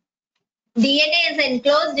DNA is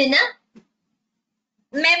enclosed in a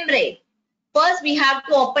membrane. First, we have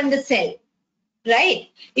to open the cell, right?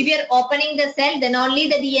 If you are opening the cell, then only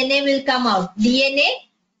the DNA will come out.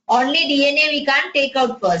 Only DNA we can't take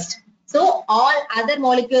out first. So all other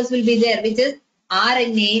molecules will be there, which is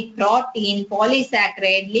RNA, protein,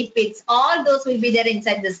 polysaccharide, lipids, all those will be there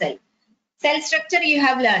inside the cell. Cell structure you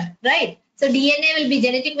have learned, right? So DNA will be,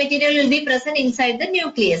 genetic material will be present inside the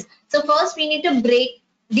nucleus. So first we need to break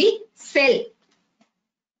the cell.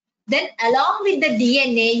 Then along with the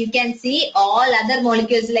DNA, you can see all other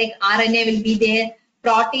molecules like RNA will be there,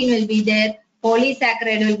 protein will be there,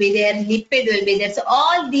 polysaccharide will be there, lipid will be there. So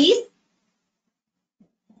all these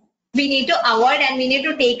we need to avoid and we need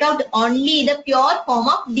to take out only the pure form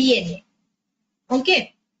of DNA.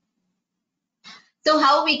 Okay. So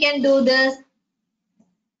how we can do this?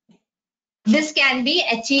 This can be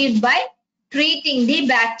achieved by treating the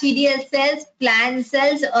bacterial cells, plant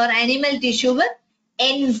cells or animal tissue with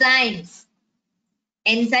enzymes.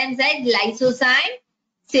 Enzymes like lysozyme,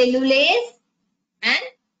 cellulase and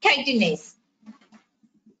chitinase.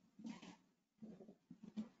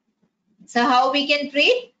 So how we can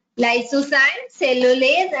treat lysozyme,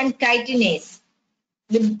 cellulase and chitinase?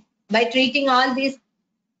 By treating all these,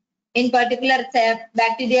 in particular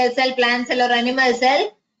bacterial cell, plant cell or animal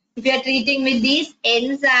cell, if you are treating with these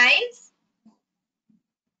enzymes,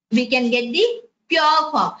 we can get the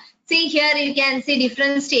pure form. See here you can see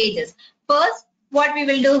different stages. First, what we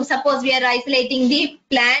will do, suppose we are isolating the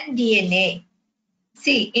plant DNA.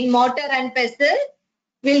 See, in mortar and pestle,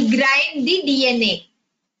 we'll grind the DNA.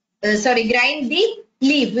 Grind the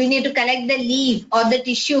leaf. We need to collect the leaf or the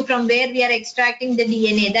tissue from where we are extracting the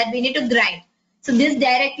DNA. That we need to grind. So this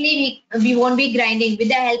directly we won't be grinding. With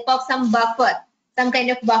the help of some buffer, some kind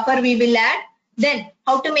of buffer we will add. Then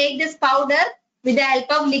how to make this powder? With the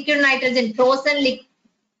help of liquid nitrogen, frozen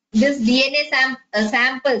this DNA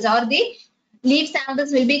samples or the leaf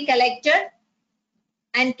samples will be collected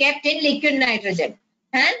and kept in liquid nitrogen.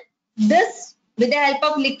 And this, with the help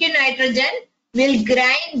of liquid nitrogen, will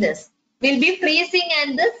grind this. We'll be freezing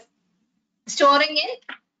and this storing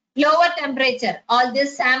in lower temperature all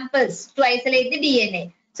these samples to isolate the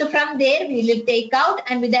DNA. So from there we will take out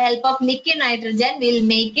and with the help of liquid nitrogen we'll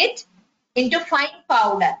make it into fine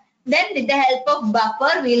powder. Then with the help of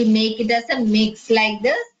buffer we'll make it as a mix like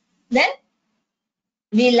this. Then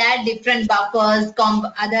we'll add different buffers,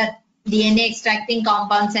 other DNA extracting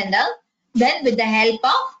compounds and all. Then with the help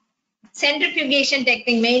of centrifugation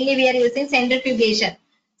technique, mainly we are using centrifugation.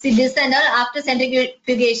 See this and all, after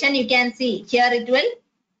centrifugation you can see here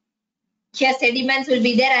here sediments will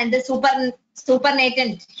be there and the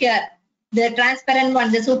supernatant here. the transparent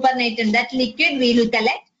one, the supernatant, that liquid we will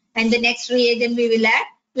collect, and the next reagent we will add.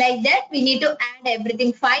 Like that, we need to add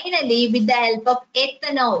everything finally with the help of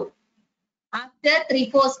ethanol. After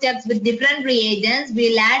 3-4 steps with different reagents, we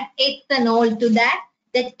will add ethanol to that.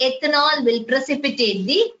 That ethanol will precipitate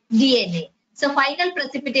the DNA. So final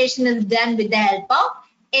precipitation is done with the help of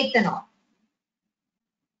ethanol.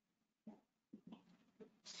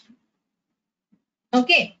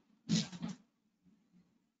 Okay.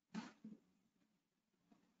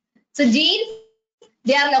 So genes,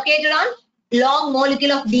 they are located on long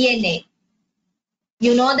molecule of DNA.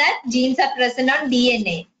 You know that genes are present on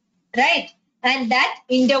DNA, right? And that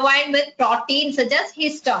intertwined with proteins such as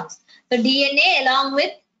histones. So DNA along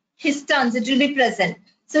with histones, it will be present.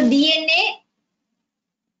 So DNA,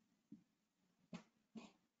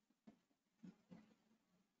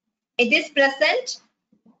 it is present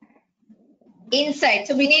inside.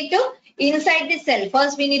 So we need to, inside the cell,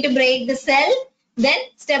 first we need to break the cell, then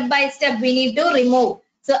step by step we need to remove.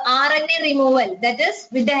 So RNA removal, that is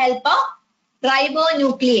with the help of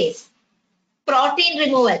ribonuclease. Protein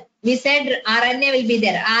removal, we said RNA will be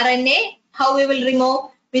there. RNA, how we will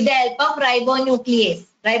remove? With the help of ribonuclease.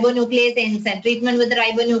 Ribonuclease enzyme, treatment with the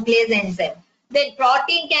ribonuclease enzyme. Then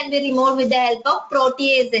protein can be removed with the help of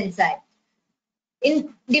protease enzyme.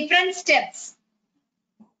 In different steps,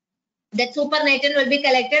 that supernatant will be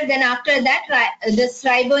collected. Then after that, this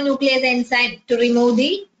ribonuclease enzyme to remove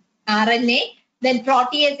the RNA. Then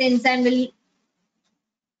protease enzyme will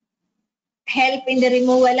help in the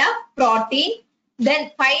removal of protein.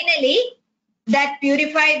 Then finally, that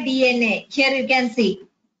purified DNA, here you can see,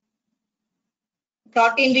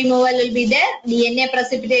 protein removal will be there, DNA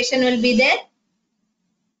precipitation will be there.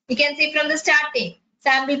 You can see from the starting,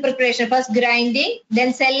 sample preparation, first grinding,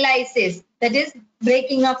 then cell lysis, that is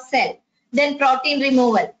breaking of cell, then protein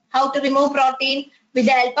removal. How to remove protein? With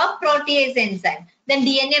the help of protease enzyme. Then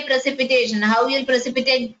DNA precipitation, how you will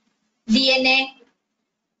precipitate DNA?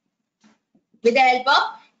 With the help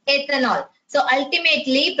of ethanol. So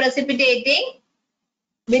ultimately precipitating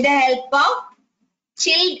with the help of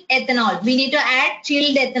chilled ethanol. We need to add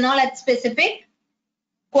chilled ethanol at specific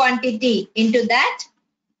quantity into that,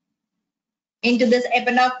 into this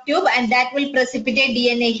epodoc tube, and that will precipitate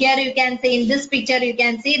DNA. Here you can see in this picture, you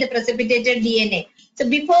can see the precipitated DNA. So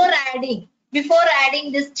before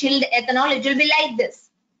adding this chilled ethanol, it will be like this.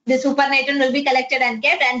 The supernatant will be collected and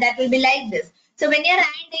kept, and that will be like this. So when you are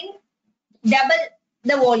adding, double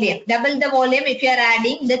the volume. If you are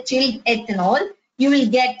adding the chilled ethanol, you will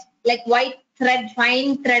get like white thread,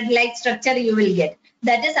 fine thread like structure you will get.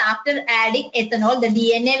 That is, after adding ethanol, the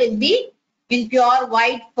DNA will be in pure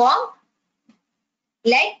white form,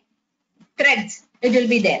 like threads. It will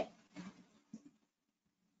be there.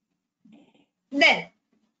 Then,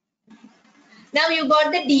 now you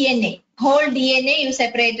got the DNA. Whole DNA you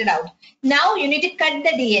separated out. Now you need to cut the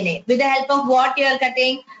DNA. With the help of what you are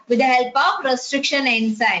cutting? With the help of restriction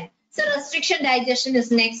enzyme. So restriction digestion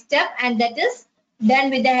is next step, and that is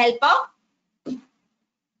done with the help of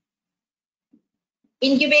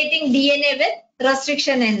incubating DNA with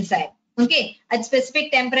restriction enzyme. Okay, at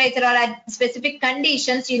specific temperature or at specific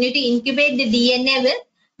conditions, you need to incubate the DNA with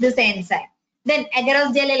this enzyme. Then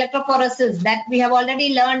agarose gel electrophoresis, that we have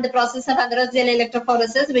already learned the process of agarose gel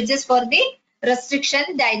electrophoresis, which is for the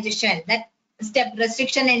restriction digestion. That step,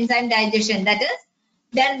 restriction enzyme digestion, that is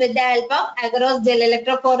done with the help of agarose gel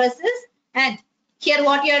electrophoresis. And here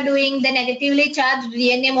what you are doing, the negatively charged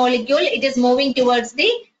DNA molecule, it is moving towards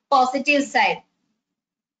the positive side.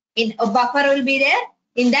 In a buffer will be there.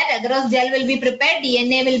 In that, agarose gel will be prepared,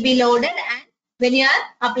 DNA will be loaded, and when you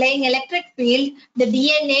are applying electric field, the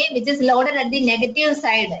DNA which is loaded at the negative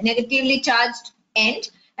side, negatively charged end,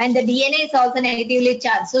 and the DNA is also negatively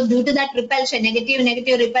charged. So due to that repulsion,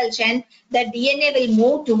 negative repulsion, the DNA will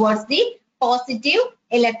move towards the positive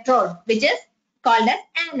electrode, which is called as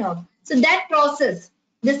anode. So that process,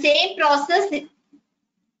 the same process,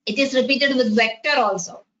 it is repeated with vector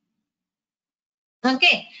also.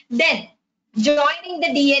 Okay, then joining the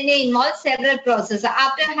DNA involves several processes.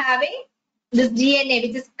 After having this DNA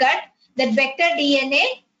which is cut, that vector DNA,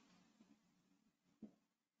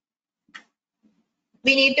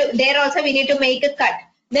 we need to make a cut.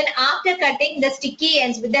 Then after cutting the sticky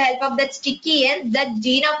ends, with the help of that sticky ends, that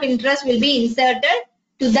gene of interest will be inserted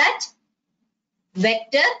to that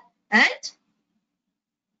vector, and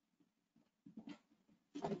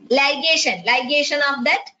ligation of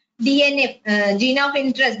that DNA, gene of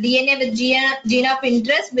interest, DNA with gene of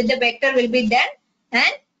interest with the vector will be done,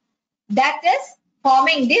 and that is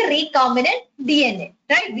forming the recombinant DNA,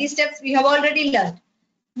 right? These steps we have already learned.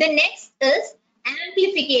 The next is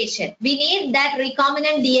amplification. We need that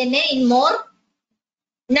recombinant DNA in more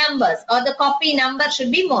numbers, or the copy number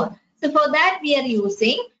should be more. So for that we are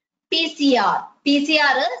using PCR.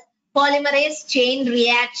 PCR is polymerase chain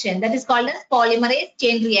reaction. That is called as polymerase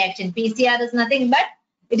chain reaction. PCR is nothing but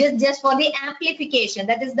it is just for the amplification.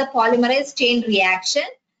 That is the polymerase chain reaction.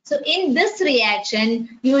 So in this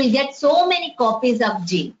reaction, you will get so many copies of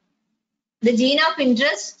gene. The gene of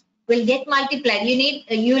interest will get multiplied.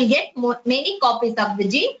 You will get many copies of the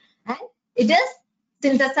gene, and it is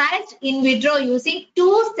synthesized in vitro using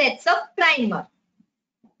 2 sets of primer.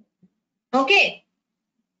 Okay.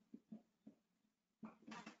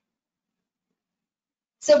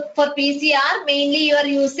 So for PCR, mainly you are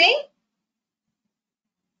using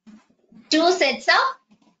 2 sets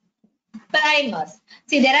of primers.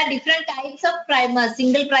 See, there are different types of primers.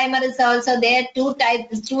 Single primer is also there. 2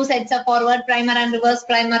 sets of forward primer and reverse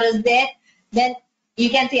primer is there. Then you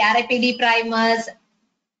can see RAPD primers,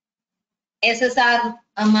 SSR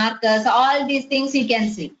markers, all these things you can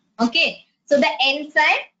see. Okay. So the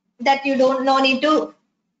enzyme that you don't need to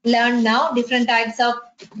learn now, different types of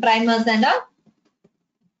primers and all.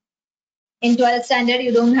 In 12th standard,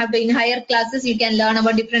 you don't have to, in higher classes, you can learn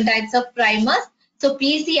about different types of primers. So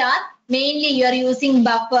PCR, mainly you are using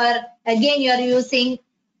buffer. Again, you are using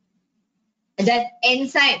that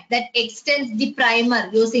enzyme that extends the primer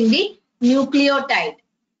using the nucleotide,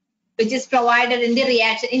 which is provided in the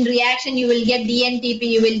reaction. In reaction, you will get DNTP,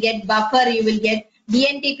 you will get buffer, you will get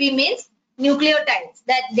DNTP means nucleotides.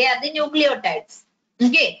 That they are the nucleotides.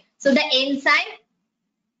 Okay. So the enzyme,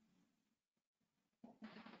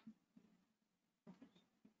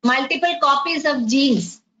 multiple copies of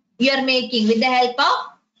genes you are making with the help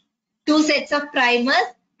of 2 sets of primers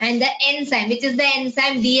and the enzyme, which is the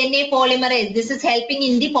enzyme DNA polymerase. This is helping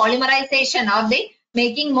in the polymerization or the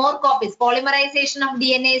making more copies. Polymerization of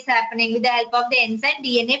DNA is happening with the help of the enzyme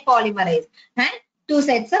DNA polymerase and 2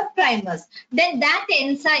 sets of primers. Then that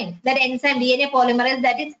enzyme DNA polymerase,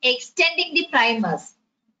 that is extending the primers.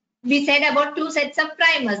 We said about 2 sets of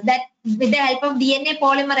primers that with the help of DNA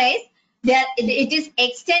polymerase, it is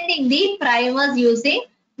extending the primers using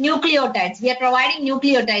nucleotides. We are providing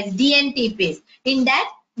nucleotides, DNTPs. In that,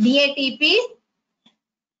 DATPs,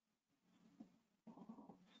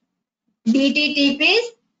 DTTPs,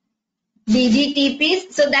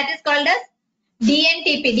 DGTPs. So that is called as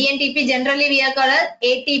DNTP. DNTP generally we are called as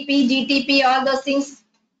ATP, GTP, all those things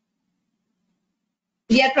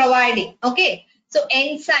we are providing. Okay. So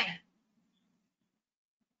enzyme.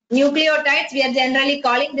 Nucleotides, we are generally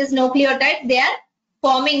calling this nucleotides, they are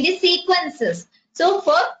forming the sequences. So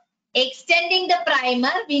for extending the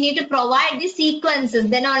primer, we need to provide the sequences.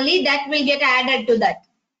 Then only that will get added to that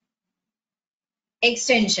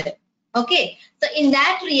extension. Okay. So in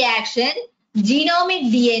that reaction,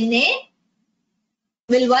 genomic DNA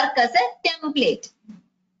will work as a template.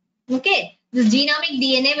 Okay. This genomic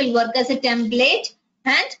DNA will work as a template,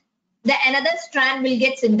 and the another strand will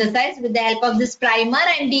get synthesized with the help of this primer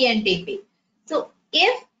and DNTP. So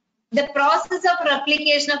if the process of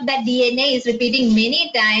replication of that DNA is repeating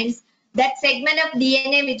many times, that segment of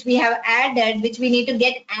DNA which we have added, which we need to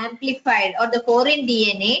get amplified, or the foreign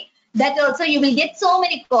DNA, that also you will get so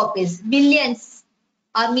many copies, billions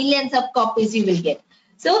or millions of copies you will get.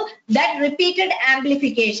 So that repeated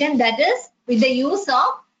amplification, that is with the use of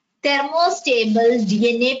thermostable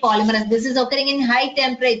DNA polymerase. This is occurring in high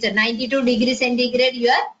temperature, 92 degrees centigrade. You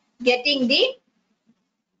are getting the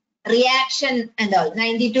reaction and all.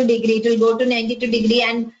 92 degree, it will go to 92 degree,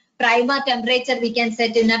 and primer temperature we can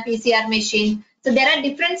set in a PCR machine. So there are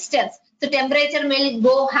different steps. So temperature will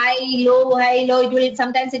go high, low, high, low. It will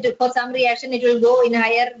sometimes for some reaction it will go in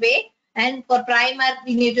higher way. And for primer,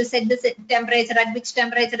 we need to set the temperature at which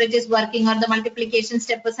temperature it is working, or the multiplication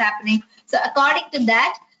step is happening. So according to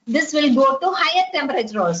that, this will go to higher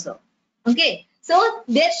temperature also. Okay. So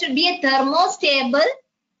there should be a thermostable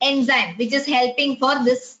enzyme which is helping for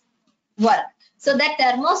this work. So that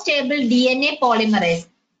thermostable DNA polymerase,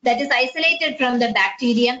 that is isolated from the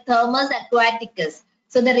bacterium Thermus aquaticus.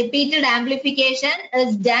 So the repeated amplification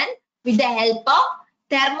is done with the help of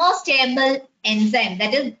thermostable enzyme,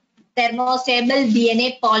 that is thermostable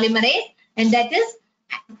DNA polymerase, and that is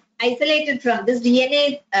isolated from this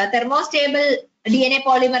DNA. Thermostable DNA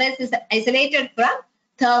polymerase is isolated from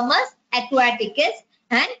Thermus aquaticus,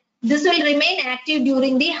 and this will remain active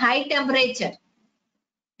during the high temperature.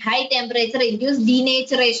 High temperature induced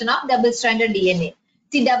denaturation of double-stranded DNA.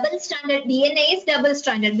 See, double-stranded DNA is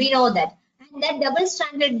double-stranded. We know that. And that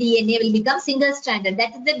double-stranded DNA will become single-stranded.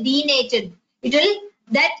 That is the denatured.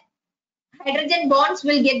 That hydrogen bonds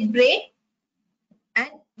will get break, and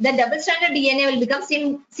the double-stranded DNA will become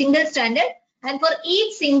single-stranded. And for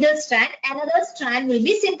each single strand, another strand will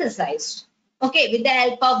be synthesized. Okay, with the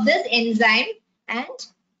help of this enzyme and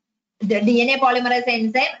the DNA polymerase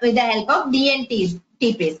enzyme with the help of DNTPs.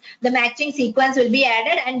 The matching sequence will be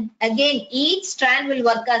added, and again each strand will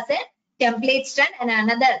work as a template strand and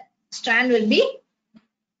another strand will be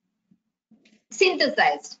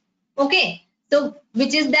synthesized. Okay, so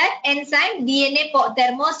which is that enzyme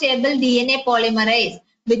thermostable DNA polymerase,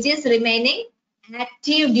 which is remaining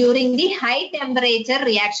active during the high temperature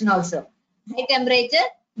reaction also. High temperature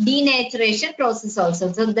denaturation process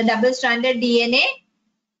also. So the double stranded DNA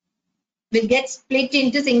will get split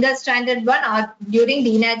into single stranded one or during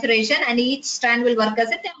denaturation, and each strand will work as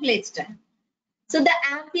a template strand. So the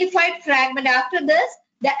amplified fragment, after this,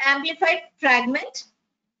 the amplified fragment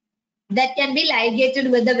that can be ligated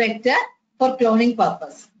with the vector for cloning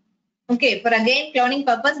purpose. Okay, for again cloning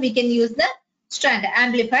purpose, we can use the strand,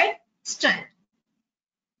 amplified strand.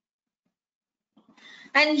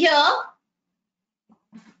 And here,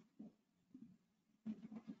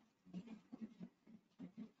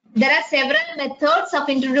 there are several methods of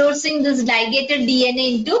introducing this ligated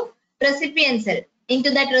DNA into recipient cell.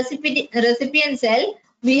 Into that recipient cell,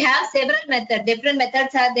 we have several methods. Different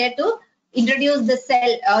methods are there to introduce the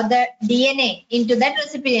cell or the DNA into that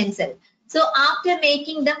recipient cell. So after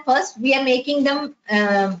making them, first we are making them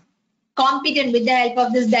competent with the help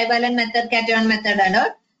of this divalent method, cation method and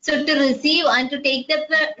all. So to receive and to take the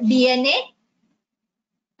DNA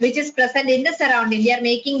which is present in the surrounding, we are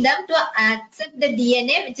making them to accept the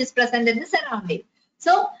DNA which is present in the surrounding.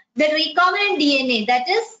 So the recombinant DNA, that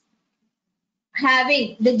is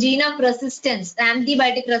having the gene of resistance,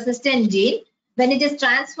 antibiotic resistant gene, when it is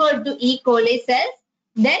transferred to E. coli cells,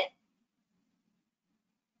 then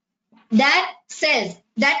that cells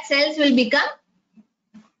will become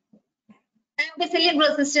ampicillin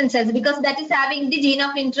resistant cells, because that is having the gene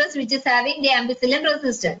of interest which is having the ampicillin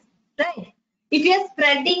resistance, right? If you are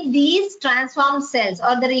spreading these transformed cells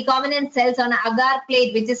or the recombinant cells on an agar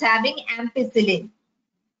plate which is having ampicillin,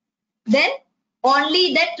 then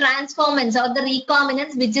only the transformants or the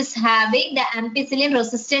recombinants which is having the ampicillin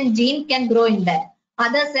resistant gene can grow in that.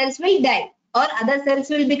 Other cells will die or other cells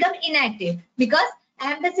will become inactive, because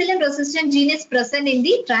ampicillin resistant gene is present in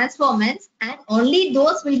the transformants and only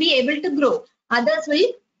those will be able to grow. Others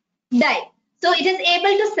will die. So it is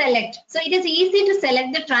able to select. So it is easy to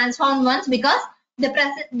select the transformed ones because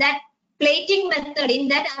that plating method in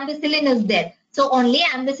that ampicillin is there. So only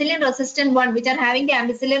ampicillin resistant one which are having the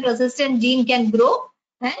ampicillin resistant gene can grow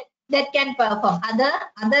and that can perform.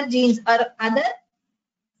 Other genes or other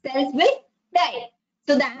cells will die.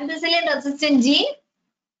 So the ampicillin resistant gene,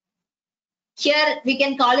 here we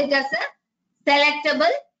can call it as a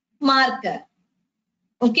selectable marker.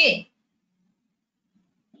 Okay.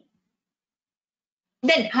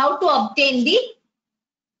 Then how to obtain the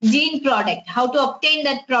gene product? How to obtain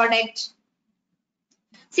that product?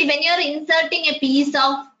 See, when you are inserting a piece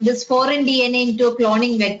of this foreign DNA into a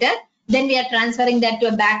cloning vector, then we are transferring that to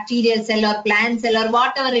a bacterial cell or plant cell or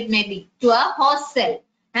whatever it may be, to a host cell,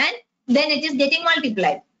 and then it is getting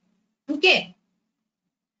multiplied. Okay.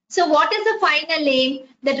 So what is the final aim?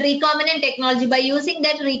 That recombinant technology. By using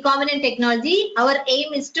that recombinant technology, our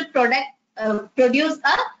aim is to produce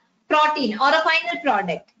a protein or a final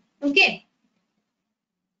product. Okay.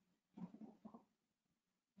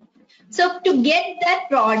 So to get that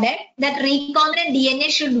product, that recombinant DNA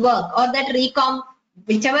should work, or that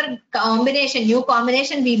whichever combination, new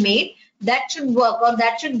combination we made, that should work or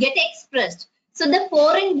that should get expressed. So the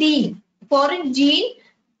foreign gene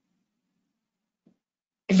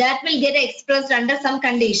that will get expressed under some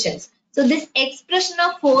conditions. So this expression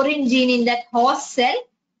of foreign gene in that host cell,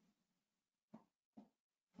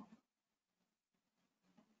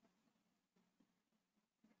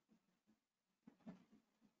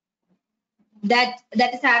 that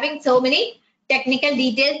is having so many technical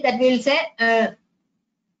details that we will say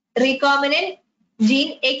recombinant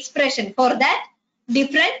gene expression. For that,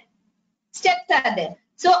 different steps are there.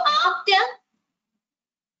 So after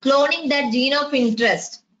cloning that gene of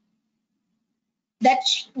interest, that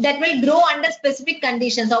will grow under specific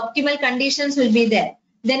conditions, optimal conditions will be there.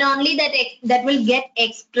 Then only that will get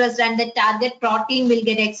expressed and the target protein will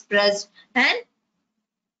get expressed, and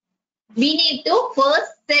we need to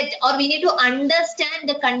first set, or we need to understand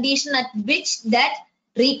the condition at which that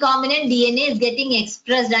recombinant DNA is getting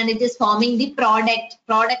expressed and it is forming the product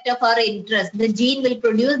of our interest. The gene will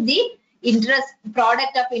produce the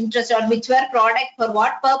product of interest, or whichever product, for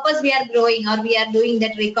what purpose we are growing or we are doing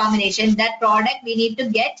that recombination, that product we need to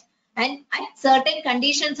get, and at certain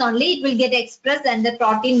conditions only it will get expressed and the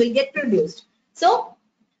protein will get produced. So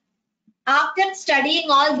After studying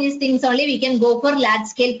all these things only, we can go for large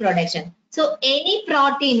scale production. So any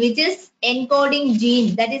protein which is encoding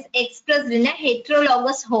gene that is expressed in a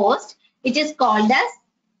heterologous host, it is called as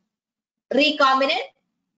recombinant.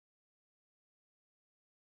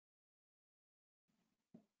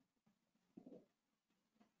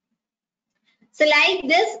 So like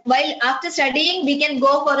this, while after studying, we can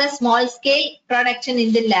go for a small scale production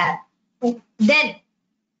in the lab. Then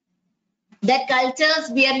the cultures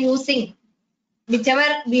we are using,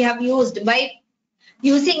 whichever we have used, by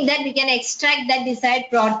using that we can extract that desired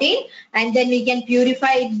protein and then we can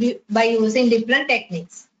purify it by using different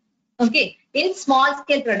techniques. Okay, in small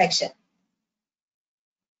scale production.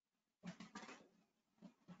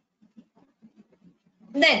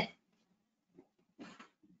 Then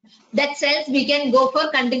that cells we can go for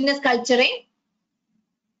continuous culturing.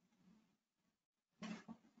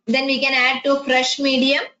 Then we can add to fresh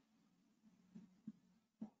medium.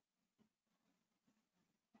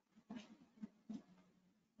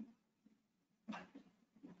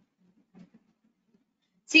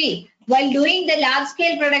 See, while doing the large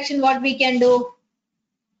scale production, what we can do?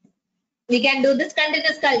 We can do this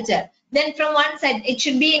continuous culture. Then from one side, it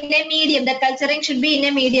should be in a medium. The culturing should be in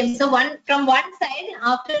a medium. So from one side,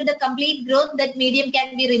 after the complete growth, that medium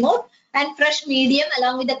can be removed and fresh medium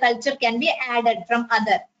along with the culture can be added from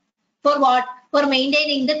other. For what? For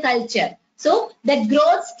maintaining the culture. So the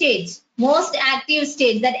growth stage, most active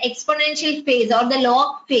stage, that exponential phase or the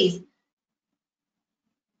log phase.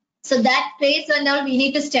 So that phase and all we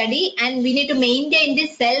need to study and we need to maintain the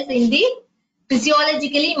cells in the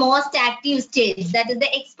physiologically most active stage, that is the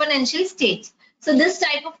exponential stage. So this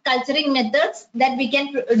type of culturing methods that we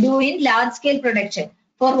can do in large scale production.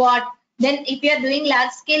 For what? Then if we are doing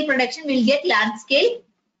large scale production, we'll get large scale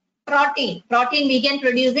protein. Protein we can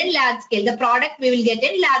produce in large scale. The product we will get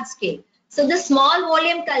in large scale. So the small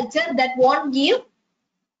volume culture that won't give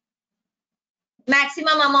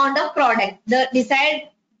maximum amount of product. The desired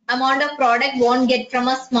amount of product won't get from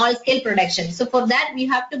a small scale production. So for that we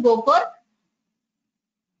have to go for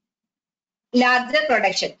larger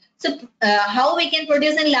production. So how we can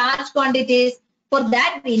produce in large quantities? For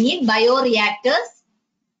that we need bioreactors,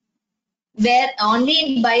 where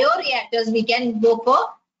only in bioreactors we can go for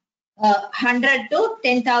 100 to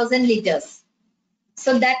 10,000 liters.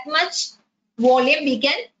 So that much volume we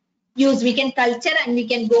can use, we can culture and we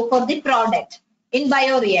can go for the product in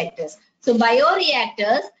bioreactors. So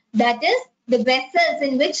bioreactors, that is the vessels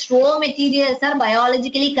in which raw materials are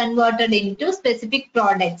biologically converted into specific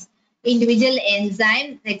products, individual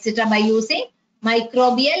enzymes, etc. by using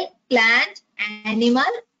microbial, plant, animal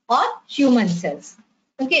or human cells.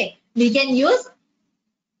 Okay, we can use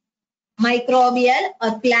microbial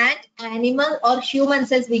or plant, animal or human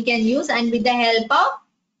cells we can use, and with the help of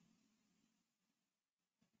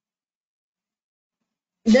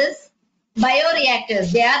this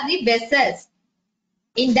bioreactors, they are the vessels.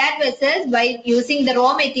 In that vessels, by using the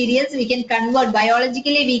raw materials, we can convert,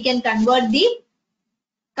 biologically we can convert the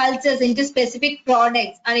cultures into specific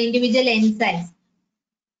products or individual enzymes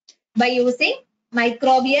by using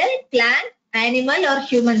microbial, plant, animal or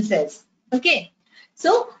human cells. Okay.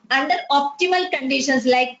 So under optimal conditions,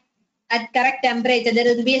 like at correct temperature,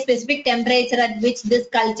 there will be a specific temperature at which this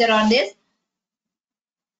culture or this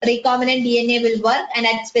recombinant DNA will work, and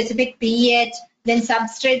at specific pH, then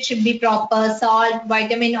substrate should be proper, salt,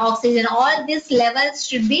 vitamin, oxygen, all these levels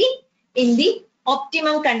should be in the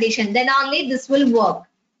optimum condition. Then only this will work.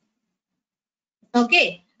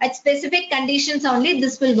 Okay, at specific conditions only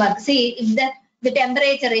this will work. See, if the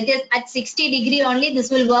temperature it is at 60 degree only, this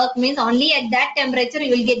will work, means only at that temperature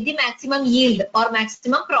you will get the maximum yield or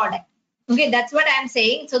maximum product. Okay, that's what I am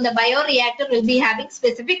saying. So the bioreactor will be having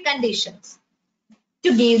specific conditions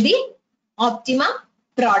to give the optimum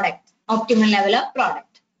product, optimal level of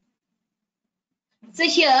product. So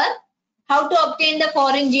here, how to obtain the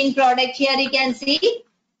foreign gene product? Here you can see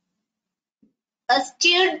a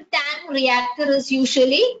stirred tank reactor is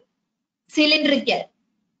usually cylindrical.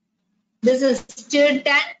 This is stirred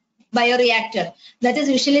tank bioreactor, that is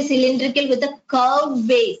usually cylindrical with a curved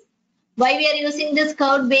base. Why we are using this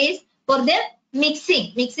curved base? For the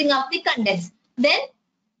mixing of the contents. Then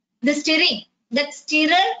the stirring, that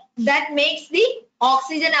stirrer that makes the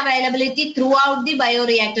oxygen availability throughout the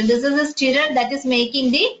bioreactor. This is a stirrer that is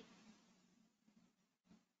making the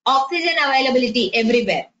oxygen availability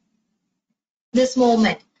everywhere. This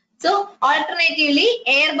movement. So alternatively,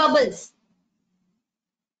 air bubbles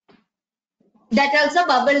that also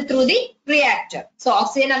bubble through the reactor. So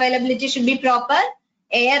oxygen availability should be proper,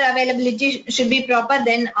 air availability should be proper.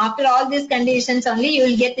 Then after all these conditions only you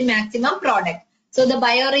will get the maximum product. So the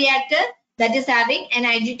bioreactor that is having an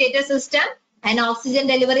agitator system, an oxygen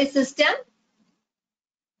delivery system,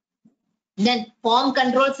 then form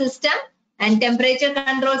control system and temperature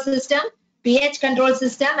control system, pH control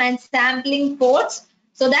system and sampling ports,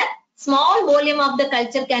 so that small volume of the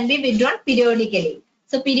culture can be withdrawn periodically.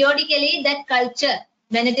 So periodically that culture,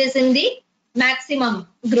 when it is in the maximum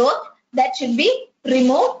growth, that should be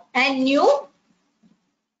removed and new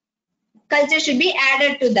culture should be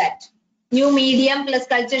added to that. New medium plus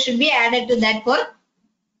culture should be added to that for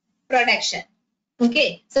production.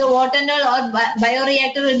 Okay, so what and all or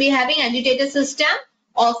bioreactor will be having agitator system,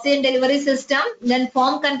 oxygen delivery system, then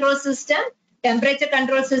form control system, temperature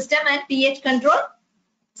control system and pH control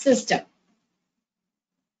system.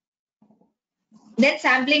 Then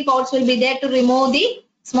sampling ports will be there to remove the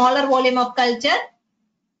smaller volume of culture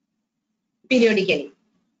periodically.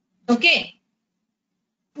 Okay.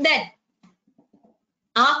 Then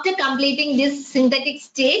after completing this synthetic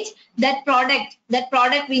stage, that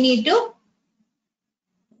product we need to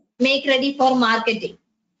make ready for marketing,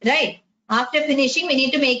 right? After finishing, we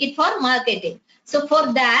need to make it for marketing. So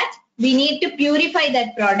for that, we need to purify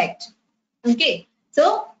that product. Okay.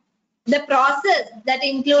 So the process that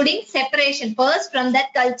including separation, first from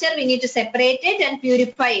that culture, we need to separate it and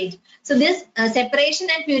purify it. So this separation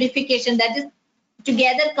and purification, that is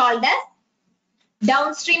together called as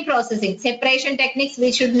downstream processing. Separation techniques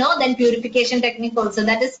we should know, then purification technique also,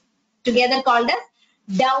 that is together called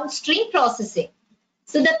as downstream processing.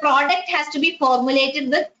 So the product has to be formulated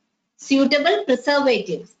with suitable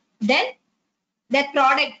preservatives. Then that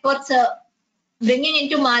product for bringing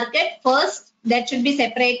into market, first that should be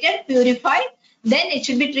separated, purified, then it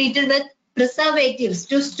should be treated with preservatives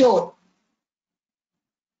to store.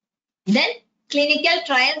 Then clinical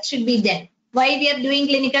trials should be done. Why we are doing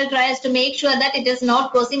clinical trials? To make sure that it is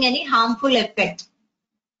not causing any harmful effect.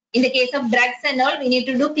 In the case of drugs and all, we need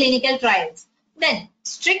to do clinical trials. Then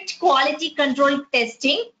strict quality control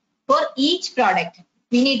testing for each product.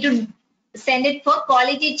 We need to send it for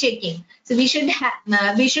quality checking. So we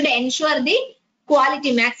should ensure the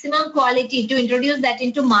quality, maximum quality to introduce that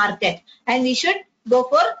into market. And we should go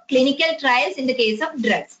for clinical trials in the case of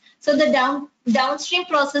drugs. So the downstream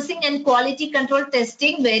processing and quality control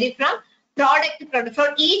testing vary from product to product.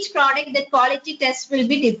 For each product, the quality test will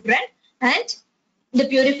be different, and the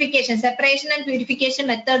purification, separation and purification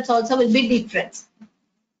methods also will be different.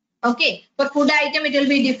 Okay, for food item it will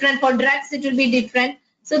be different, for drugs it will be different.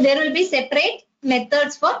 So there will be separate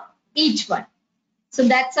methods for each one. So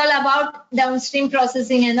that's all about downstream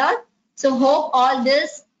processing and all. So hope all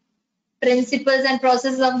this principles and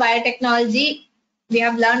processes of biotechnology, we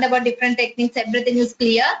have learned about different techniques, everything is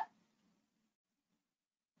clear.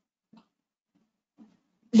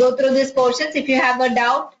 Go through these portions. If you have a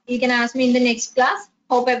doubt, you can ask me in the next class.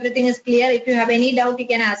 Hope everything is clear. If you have any doubt, you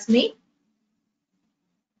can ask me.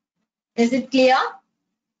 Is it clear?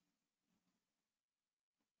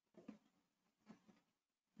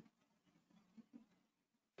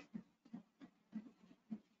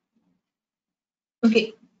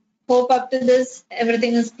 Okay. Hope up to this,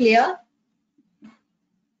 everything is clear.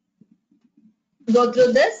 Go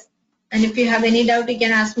through this. And if you have any doubt, you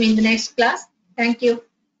can ask me in the next class. Thank you.